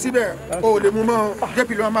jábọ́ síbẹ̀ o ò lè mú mọ́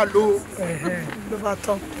jẹ́bi ló máa lò ó.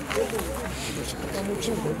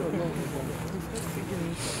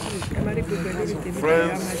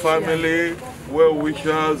 Friends, family,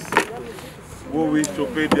 well-wishers who wish to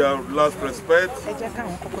pay their last respect.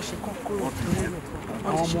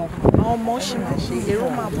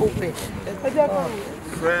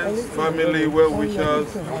 Friends, family,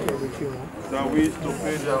 well-wishers that wish to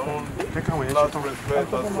pay their own last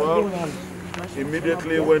respect as well.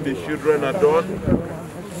 Immediately when the children are done,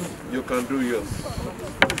 you can do yours.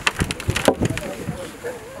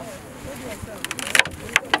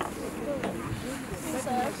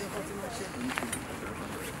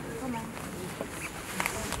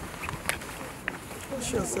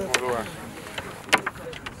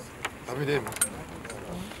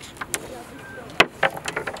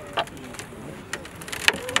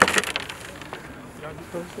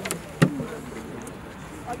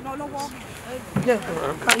 Yeah,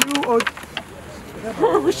 can you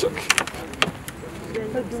oh, we should.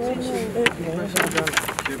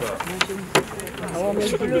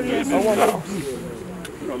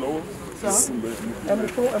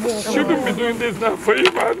 Shouldn't be doing this now for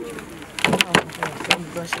you, man.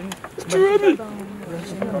 Too early.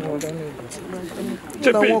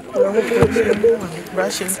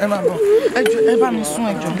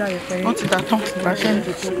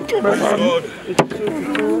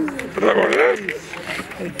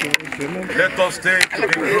 Let us take the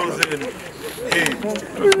closing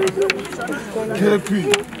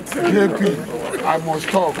JP, I must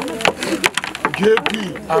talk.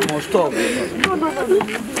 JP, I must talk.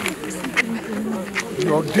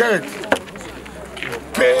 Your death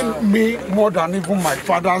pained me more than even my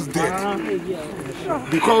father's death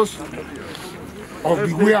because of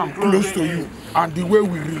the way I'm close to you and the way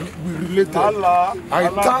we related. I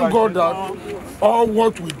thank God that all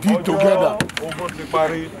what we did together,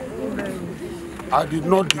 I did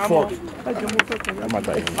not default. And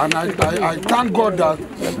I thank God that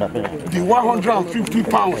the 150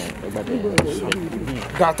 pounds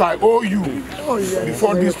that I owe you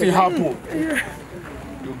before this thing happened,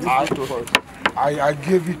 I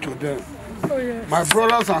gave it to them. My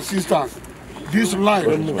brothers and sisters, this life,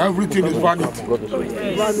 everything is vanity.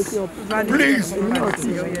 Please,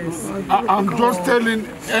 I'm just telling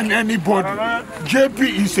anybody, JP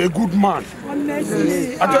is a good man.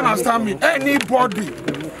 I don't understand me. Anybody,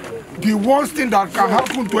 the worst thing that can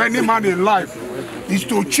happen to any man in life is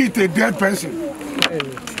to cheat a dead person.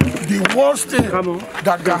 The worst thing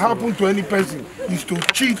that can happen to any person is to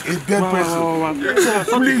cheat a dead person.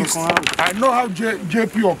 So please, I know how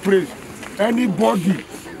JP operates. Anybody,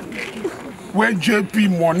 when JP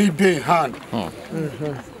money dey in hand,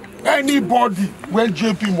 anybody when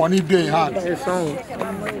JP money dey in hand,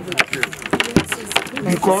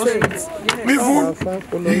 because even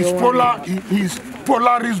his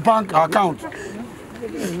Polaris bank account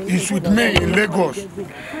is with me in Lagos.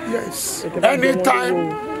 Yes. Anytime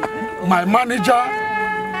my manager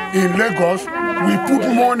in Lagos, we put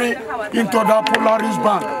money into that Polaris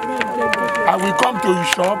bank, and we come to his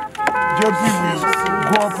shop, JP will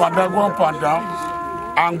go up and down,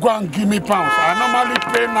 and go and give me pounds. I normally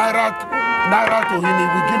pay naira to him, he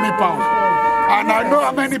will give me pounds. And I know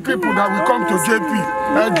how many people that will come to JP,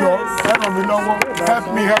 hey Joe, help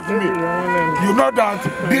me. You know that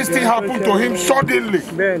this thing happened to him suddenly.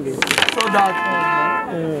 So that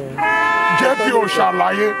JP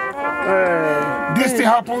Oshalaye, this thing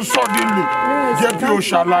happened suddenly. JP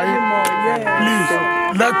Oshalaye, please,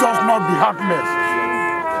 let us not be heartless.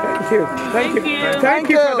 Thank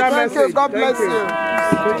you for that message. God bless you. So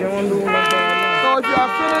if you are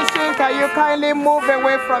finishing, can you kindly move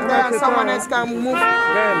away from there and someone else can move?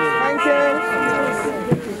 Thank you.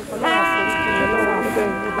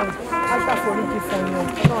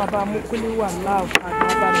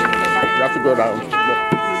 You have to go down.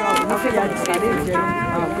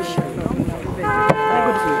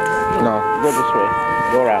 No, go this way.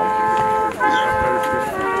 Go around.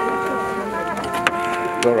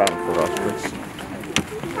 Go around for us, please.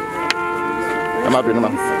 I'm happy,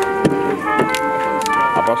 man.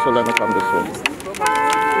 Apostle, let me come this way.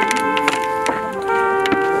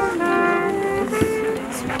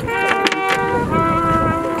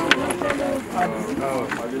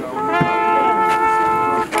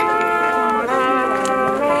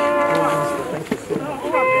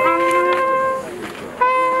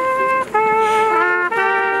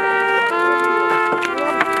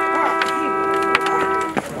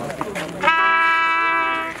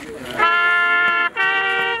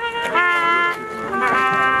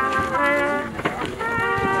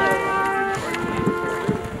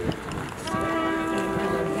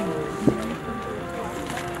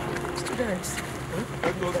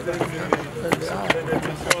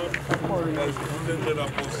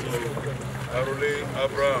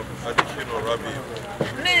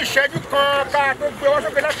 Ní ìṣẹ́jú kan ká tó gbé wọ́n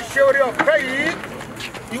sókè láti ṣe oore ọ̀fẹ́ yìí,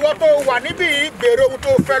 ìwọ tó wà níbí béèrè ohun tó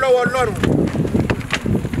fẹ́ lọ́wọ́ Ọlọ́run.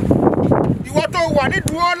 Ìwọ tó wà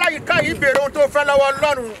nídùúró láyìíká yìí béèrè ohun tó fẹ́ lọ́wọ́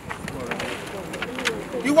Ọlọ́run.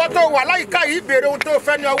 Ìwọ tó wà láyìíká yìí béèrè ohun tó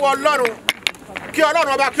fẹ́ ní ọwọ́ Ọlọ́run. Kí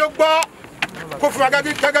Ọlọ́run ọba kí ó gbọ́ kó fún wa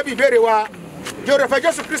gẹ́gẹ́ bí ìbéèrè wa. Jọ̀ọ́ fẹ́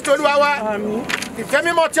Jésù Kristi Olúwa wa. Ìfẹ́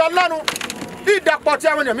mímọ́ ti Ọlọ́run. Ìdàpọ̀ ti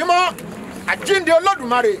àwọn ènìyàn mímọ́. Àjíǹde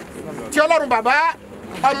Olódùmarè tí Ọlọ́run bàbá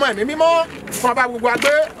ọmọ ẹ̀mí mímọ́ fún ọba gbogbo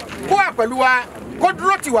àgbé kó wà pẹ̀lú wa kó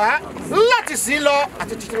dúró tì wá láti sìn lọ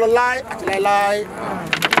àti títí lọ láé àti láéláé.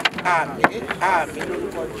 Àmín, àmín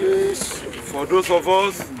lórúkọ Jésù. For those of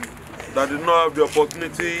us that did not have the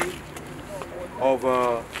opportunity of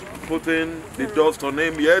putting the dust on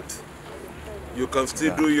him yet, you can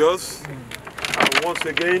still do yours. And once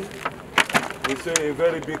again, we say a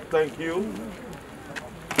very big thank you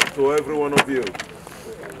to every one of you.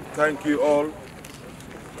 Thank you all.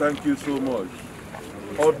 Thank you so much.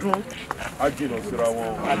 Ọdún ajínà síra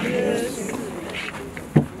wọn.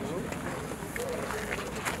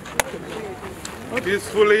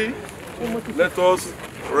 Peacefully, let us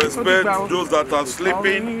respect those that are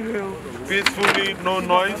sleeping. Peacefully, no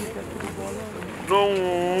noise.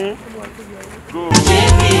 No. Go.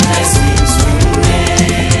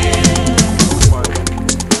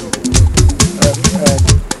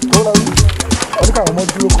 káwọn ọmọ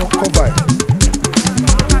dúró kọ́ báyìí.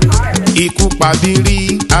 Ikú pabiri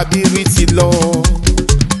abiri ti lọ.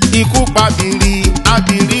 Ikú pabiri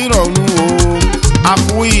abiri rọrùn o. A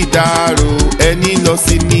kú ìdárò ẹni lọ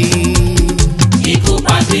sí mi. Ikú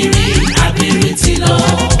pabiri abiri ti lọ.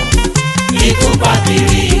 Ikú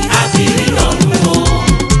pabiri abiri rọrùn o.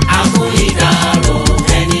 A kú ìdárò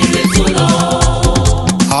ẹni rẹ̀ tó lọ.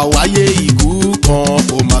 Àwáyé ikú kan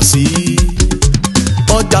kò mà sí.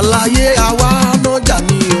 Ọjà láyé àwa nájà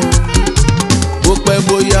ni o. Bó pẹ́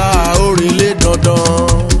bóyá òrèlé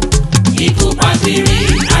dandan. Ikú pabiri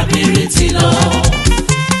abiri ti lọ.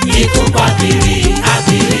 Ikú pabiri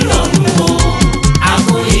abiri rọrùn o. A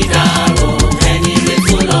kú ìdárò ẹni rẹ̀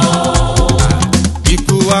tó lọ.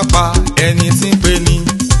 Ikú wá pa ẹni tí ń pè ní.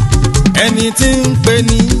 Ẹni tí ń pè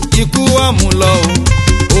ní ikú wá mú lọ o.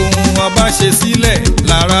 Ohun ọba ṣe sílẹ̀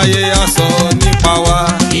láráyé á sọ nípa wa.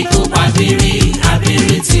 Ikú pabiri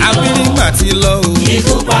abiri ti lọ. Abiri gbà ti lọ o.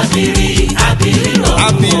 Ikú pabiri abiri rọrùn o.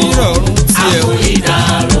 Abiri rọrùn tiẹ̀ o. A kú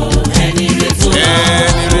ìdárò ẹni rẹ̀ tó lọ.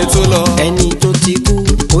 Ẹni rẹ̀ tó lọ. Ẹni tó ti kú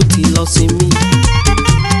ó ti lọ sí mi.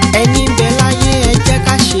 Ẹni ń bẹ láyé ẹ jẹ́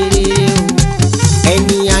ká ṣe rere o.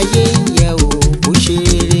 Ẹni ayé ń yẹ o bó ṣe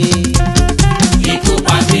rere. Ikú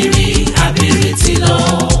pabiri abiri ti lọ.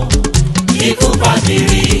 Ikú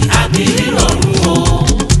pabiri abiri rọrùn o.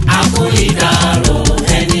 A kú ìdárò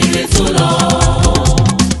ẹni rẹ̀ tó lọ.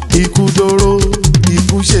 Ikú dóró,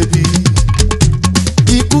 ikú ṣèbí.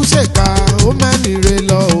 Ikú ṣèkà ó mẹ́nire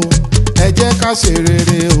lọ o. Ẹ jẹ́ ká ṣe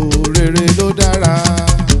rere o, rere ló dára.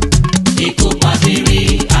 Ikú pabiri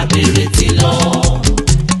abiri ti lọ.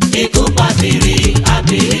 Ikú pabiri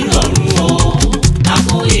abiri rọrùn o. A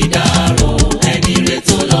kú ìdárò ẹni rẹ̀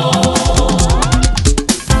tó lọ.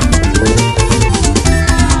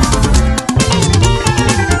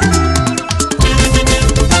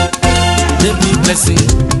 Baby blessing,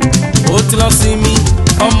 ó ti lọ sí mi.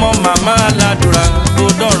 Ọmọ màmá aládùúrà tó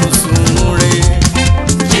dọ̀rùn sùn re.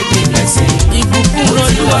 Baby blessing, Ìbùkún ó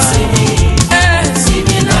ti lọ lọ́jọ́ sí mi. Sí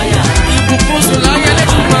mi láyà. Ìbùkún sùn láyé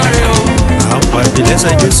lẹ́kùn máa rẹ o. A ó pàdé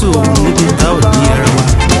lẹ́sẹ̀ Jésù níbi tá ò ní ẹ̀rọ wa.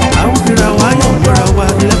 A ó fira wa yọ̀ mọ́ra wa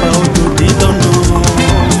nílẹ̀bà odò dídánù.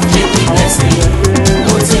 Baby blessing,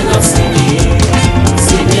 ó ti lọ sí mi.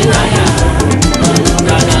 Sí mi láyà.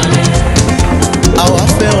 Olùgbàlà rẹ̀. Àwa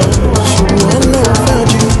fẹ́ ọ, ṣùgbọ́n náà fẹ́ ọ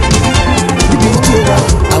jù. Ibi tí ó wà,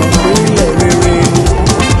 àwọn orílẹ̀ rere.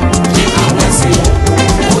 Baby blessing,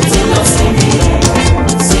 ó ti lọ sí mi.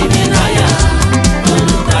 Sí mi láyà.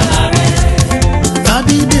 Olùgbàlà rẹ̀.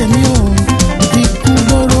 Tàbí dèmí o, ikú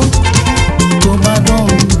lóró. Tó bá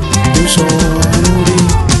dọ̀rùn, tó sọ àánú rí.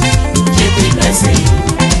 Baby blessing,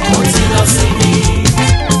 ó ti lọ sí mi.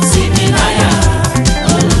 Sí mi láyà.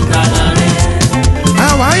 Olùgbàlà rẹ̀.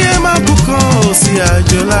 Àwáyé máa kú kan ò sí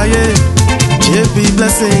àjò láyé. Baby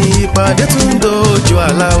blessing ìpàdé tún dojú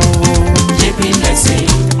àlá o. Baby blessing,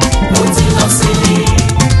 ó ti lọ sí mi.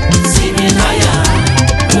 Sí mi láyà.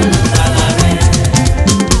 Olùgbàlà rẹ̀.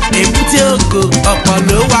 Èbúté ògo ọ̀pọ̀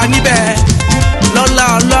ló wà níbẹ̀. Lọ́lá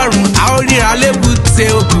Ọlọ́run a ó ríra lébùté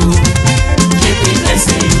ògo. Baby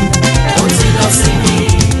blessing, ó ti lọ sí mi.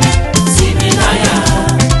 Sí mi láyà.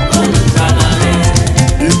 Olùgbàlà rẹ̀.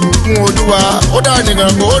 Ìbùkún Olúwa ó dá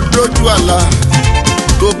nìkan kó dojú àlá.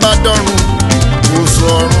 Tó bá dọ̀run, kò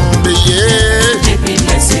sọ̀run lè yé. Baby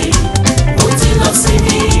blessing, ó ti lọ sí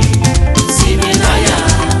mi. Sí mi láyà.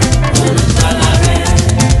 Olùgbàlà rẹ̀.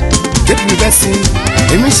 Baby blessing,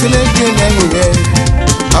 èmi ṣe lè dé lẹ́yìn rẹ̀.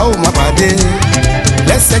 A ó máa pàdé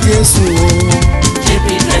lẹ́sẹ̀ Jésù o.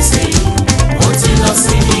 Baby blessing, ó ti lọ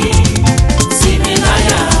sí mi. Sí mi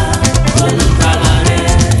láyà. Olùgbàlà rẹ̀.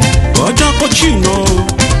 Ọjọ́ kò jìnnà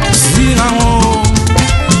síra wọn.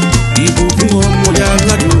 Ìbùkún ọmọdé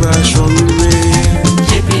aládùúrà ṣọ̀run re.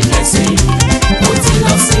 Baby blessing, ó ti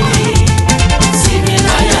lọ sí mi. Sí mi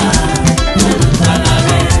láyà. Olùgbàlà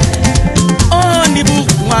rẹ̀. Ó ní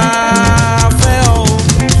bùkún wá fẹ́ ọ o.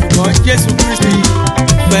 Ṣùgbọ́n Jésù Kristi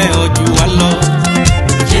fẹ́ ọ jù wá lọ.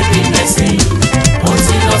 Baby blessing, ó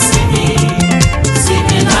ti lọ sí mi. Sí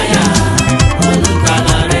mi láyà.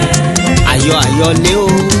 Olùgbàlà rẹ̀. Ayọ̀ ayọ̀lé o.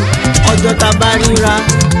 Ọjọ́ tá bá ríra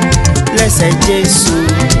lẹ́sẹ̀ Jésù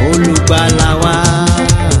olùgbàlà wa.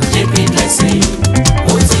 Baby blessing,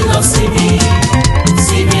 ó ti lọ sí mi.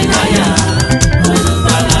 Sí mi láyà.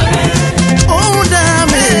 Olùgbàlà rẹ̀. Òun dá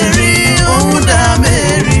Mary, òun dá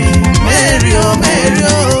Mary. Mary o, Mary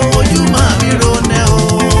o, ojú máa mi ronẹ́ o.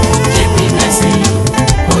 Baby blessing,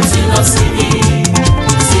 ó ti lọ sí mi.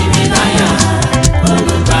 Sí mi láyà.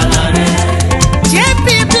 Olùgbàlà rẹ̀. JP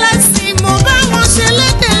Blessing, mo bá wọn ṣe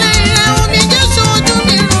lédèlé rẹ̀, omi jẹ́ ṣojú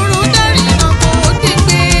mi rúru dárí ọkọ̀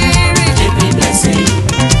òdìgbére. Baby blessing,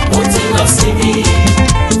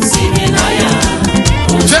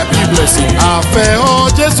 fẹ́ ọ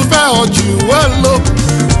Jésù fẹ́ ọ jù wọ́n lọ.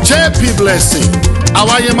 JP Blessing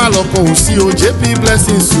àwáyé má lọ kọ̀ ọ́ sí o JP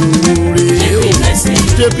Blessing sùúrè o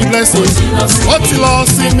JP Blessing ó ti lọ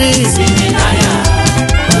sí mi.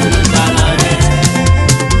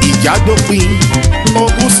 Ìjà dópin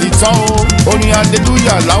ogun sì tán o orin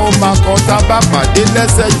aleluya làwọn máa kọ tá a bá pàdé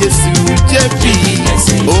lẹ́sẹ̀ Jésù JP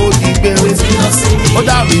ó di gbére ó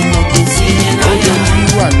dàbí mọ́tò ó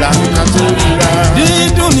yọjú àlàkà tó ríra.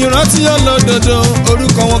 dídùn nírántí olódodo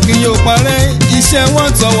orúkọ wọn kì yóò parẹ́ iṣẹ́ wọn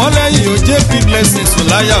tọ̀ wọ́n lẹ́yìn o JP Blessing sùn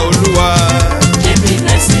láyà Olúwa. JP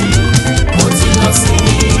Blessing ó ti lọ sí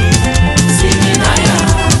mi láyà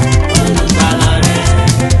olùgbàlà rẹ̀.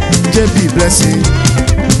 JP Blessing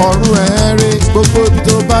ọ̀run ẹ̀rẹ́ gbogbo ibi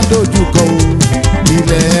tó bá dojú kọ o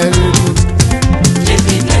ilẹ̀ ẹ̀rẹ́. JP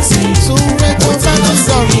Blessing súnré tó bá lọ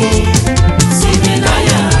sọ̀rọ̀ o. sinmi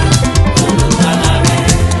láyà olùgbàlà rẹ̀.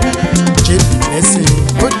 JP Blessing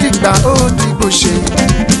ó dìgbà ó dìgbò ṣe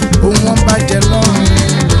ohun wọn bá jẹ lọ́rùn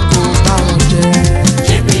kó bá wọn jẹ.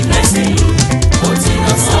 JP Blessing ó ti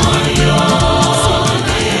lọ sọ́yọ́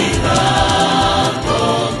nígbà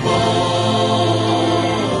gbogbo.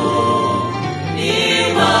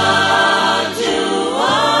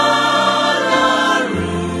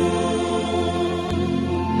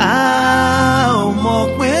 A ò mọ̀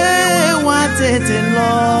pé wá tètè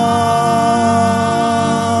lọ.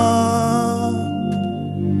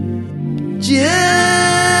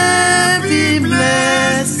 JP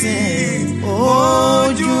Blessing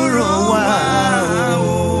ojú rò wá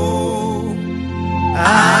o.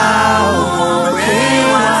 A ò mọ̀ pé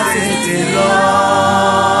wá tètè lọ.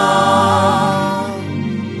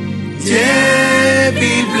 JP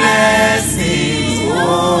Blessing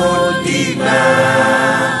ó dìgbà.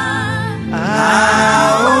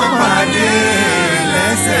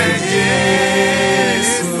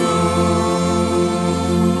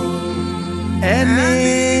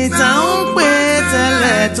 Ẹni tá ń pè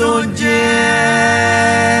tẹ́lẹ̀ tó jẹ́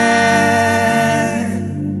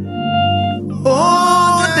ó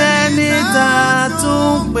dẹni tá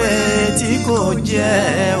tún pè tí kò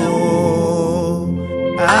jẹ́ o.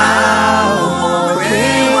 A ò mọ̀ pé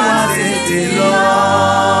wá tètè lọ.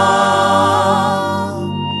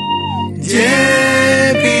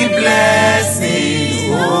 JP Blessing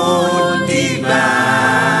ó dìgbà.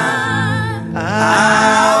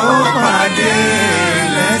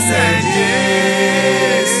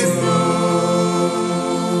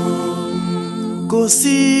 Kò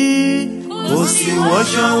sí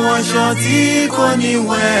wọ́ṣọ́wọ́ṣọ́ tí kò ní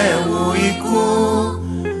wẹ̀wù ikú.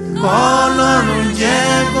 Ọlọ́run jẹ́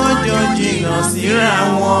kọjọ́ jìnnà síra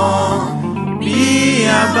wọn. Bí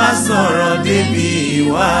a bá sọ̀rọ̀ débi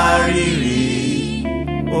ìwà rírì,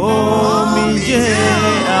 omijé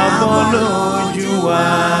abọ́ lójú wa.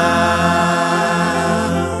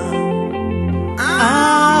 A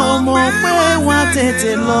ò mọ̀ pé wá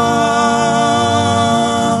tètè lọ.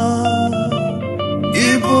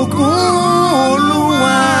 Ìbùkún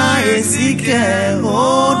Olúwa èsìkẹ́ ó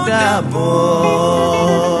dàbọ̀.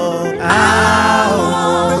 A ò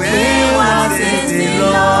mọ̀ pé wá tètè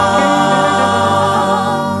lọ.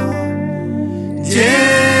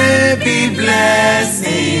 JP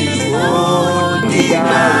Blessing ó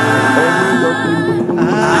dìgbà.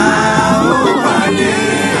 A ó pàdé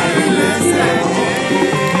lẹ́sẹ̀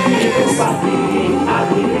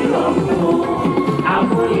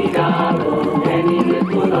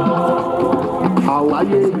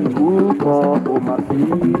àwáyé ìlú kan ò mà sí.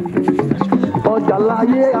 ọjà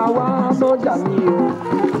láyé àwa lọ́jà mi o.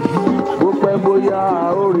 ó pẹ́ bóyá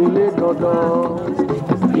orílẹ̀ dandan.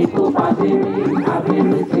 Ikú pàdérí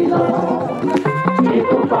àbírí ti lọ.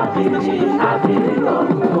 Ikú pàdérí àbírí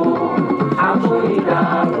lọ́rùn. Àmú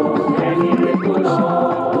ìdárò ẹni rẹ̀ tó lọ.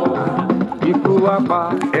 Ikú wá pa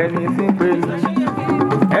ẹni tí ń pè ní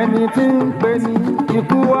ẹni tí ń pè ní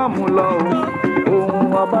ikú wá mú lọ o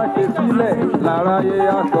ohun ọba ṣe sílẹ̀ láráyé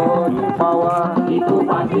aṣọ nípa wa. Ikú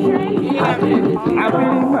pàdérí àbírí ti lọ.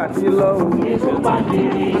 Àbírí gbà ti lọ o. Ikú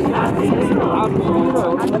pàdérí àbírí lọ́rùn.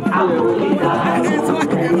 Àmú ìdárò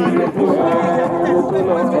ẹni rẹ̀ tó lọ.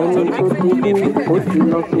 ẹni tó ti kú ó ti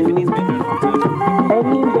lọ sí mi.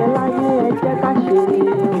 ẹni bẹ láyé ẹ jẹ́ ká ṣe rere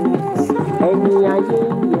o ẹni ayé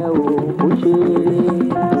yẹ o ó ṣe rere.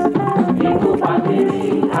 Ikú pàdérí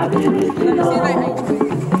àbírí ti lọ.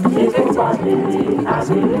 Ikú pàdérí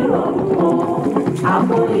àbírí lọ́rùn.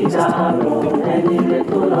 Àmú ìdárò ẹni rẹ̀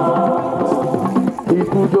tó lọ.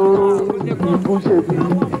 ikú dóró ikú ṣèbí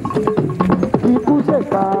ikú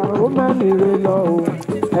ṣèkà ó mẹ́rin re lọ o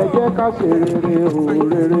ẹ jẹ́ ká ṣe rere o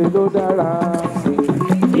rere ló dára.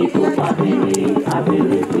 Ikú pàdérí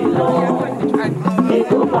àbírí ti lọ.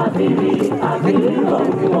 Ikú pàdérí àbírí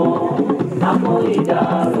lọ́rùn. àpò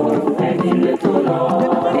ìdárò ẹni rẹ̀ tó lọ.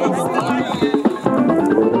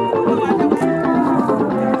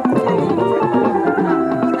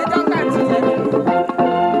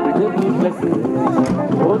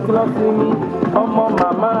 Ó ti lọ sí mi, ọmọ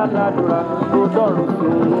màmá aládùúrà tó dọ̀rùn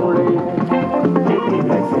sùn re.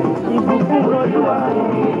 Ìbùkún Olúwa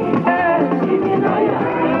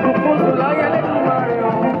ìbùkún tó láyé lẹ́nu máa rẹ̀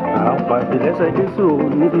ọ́. À ń pàdé lẹ́sẹ̀ Jésù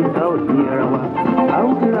níbi tá ò ní ara wa. À ń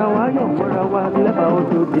kíra wa yọ̀ mọ́ra wa lẹ́bàá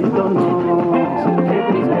odò dídọ́nà.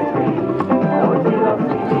 Ó ti lọ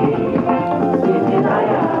sí mi, ìdí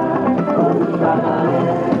láyà, olùgbàlà rẹ̀.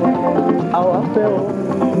 Àwa fẹ́ ọ,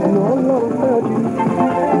 ìnà Ọlọ́run fẹ́ ọ jù.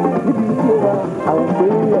 Níbi tí ó wà, àwọn pé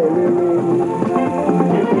ń lẹ̀ rere.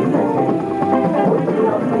 Ó ti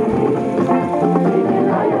lọ sí mi, ìdí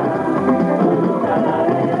láyà, olùgbàlà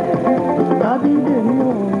rẹ̀. Dábìdè ní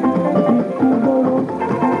òun, ikú lóró.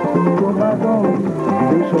 Tó bá dọ̀rùn,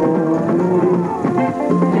 ló sọ lórí.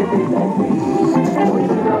 Ó ti lọ sí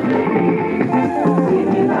mi,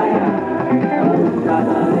 ìdí láyà,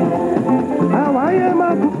 olùgbàlà rẹ̀. Àwọn ayé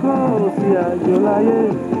máa kúkọ́ sí àjò láyé.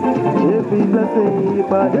 Ṣébi lẹ́sẹ̀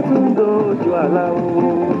ìpàdé tó ń dojú àlá o.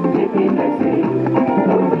 Ṣébi lẹ́sẹ̀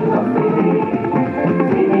ó ti lọ sí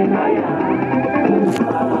ìsinmi láyà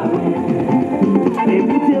olùbàlà rẹ̀.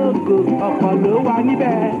 Èmi tí ògo ọ̀pọ̀ ló wà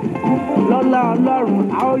níbẹ̀. Lọ́lá Ọlọ́run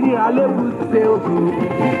a ó rí alébù ṣe ògo.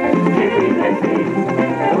 Ṣébi lẹ́sẹ̀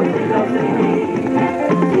ó ti lọ sí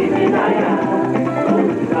ìsinmi láyà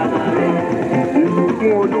olùbàlà rẹ̀.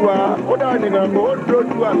 Ìbùkún Olúwa ó dá nìkan kó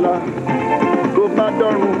dojú àlá tó bá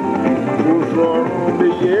dọ́run kò sọ̀rùn lè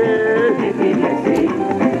yé. Ìpínlẹ̀ sí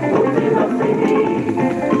ó ti lọ sí ní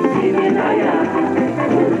ìsinmi láyà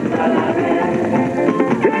olùkàlà rẹ̀.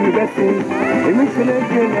 Èmi bẹ́ sí, èmi ṣe lè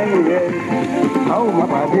gbé lẹ́yìn rẹ̀, a ó máa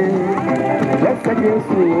pàdé lẹ́sẹ̀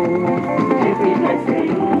Jésù. Ìpínlẹ̀ sí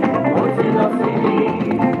ó ti lọ sí ní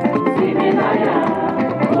ìsinmi láyà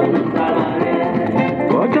olùkàlà rẹ̀.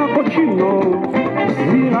 Ọjọ́ kò ṣìnà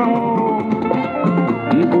síra wọn,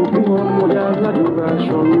 ìbùkún ọmọdé aládùúrà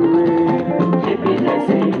ṣọ̀run rẹ̀. Ìpínlẹ̀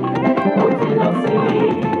sí ó ti lọ sí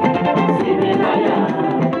ìsinmi láyà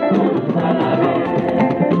olùkàlà rẹ̀.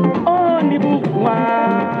 Ó ní bùkún wá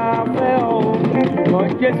fẹ́ ọ, ṣùgbọ́n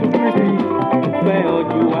Jésù Kristi fẹ́ ọ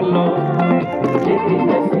jù wá lọ.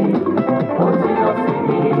 Ìpínlẹ̀ sí ó ti lọ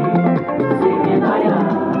sí ìsinmi láyà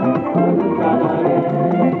olùkàlà rẹ̀.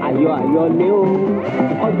 Ayọ̀ ayọ̀ lé o,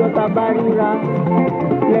 ọjọ́ tá a bá ríra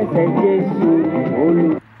lẹ́sẹ̀ Jésù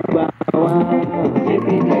olùgbà wa.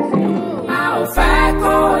 Ìpínlẹ̀ sí. A ò fẹ́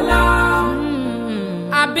kó lọ.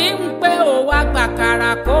 Àbí ń pé ó wá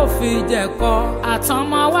gbàkàrà kó fi jẹ̀kọ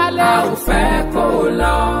àtọmọ wálé. A ò fẹ́ kó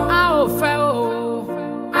lọ. A ò fẹ́ o.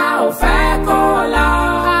 A ò fẹ́ kó lọ.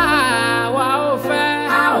 Àwa ò fẹ́.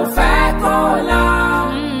 A ò fẹ́ kó lọ.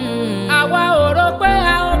 Àwa ò rò pé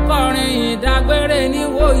a ó kọrin ìdágbére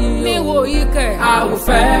níwòyí. Níwòyí kẹ̀. A ò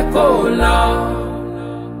fẹ́ kó lọ.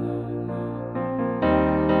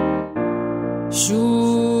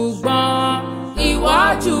 Ṣùgbọ́n ìwọ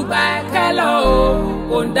jù gbẹ́kẹ̀ lọ o,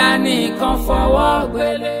 kò dá nìkan fọwọ́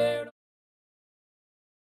gbélé.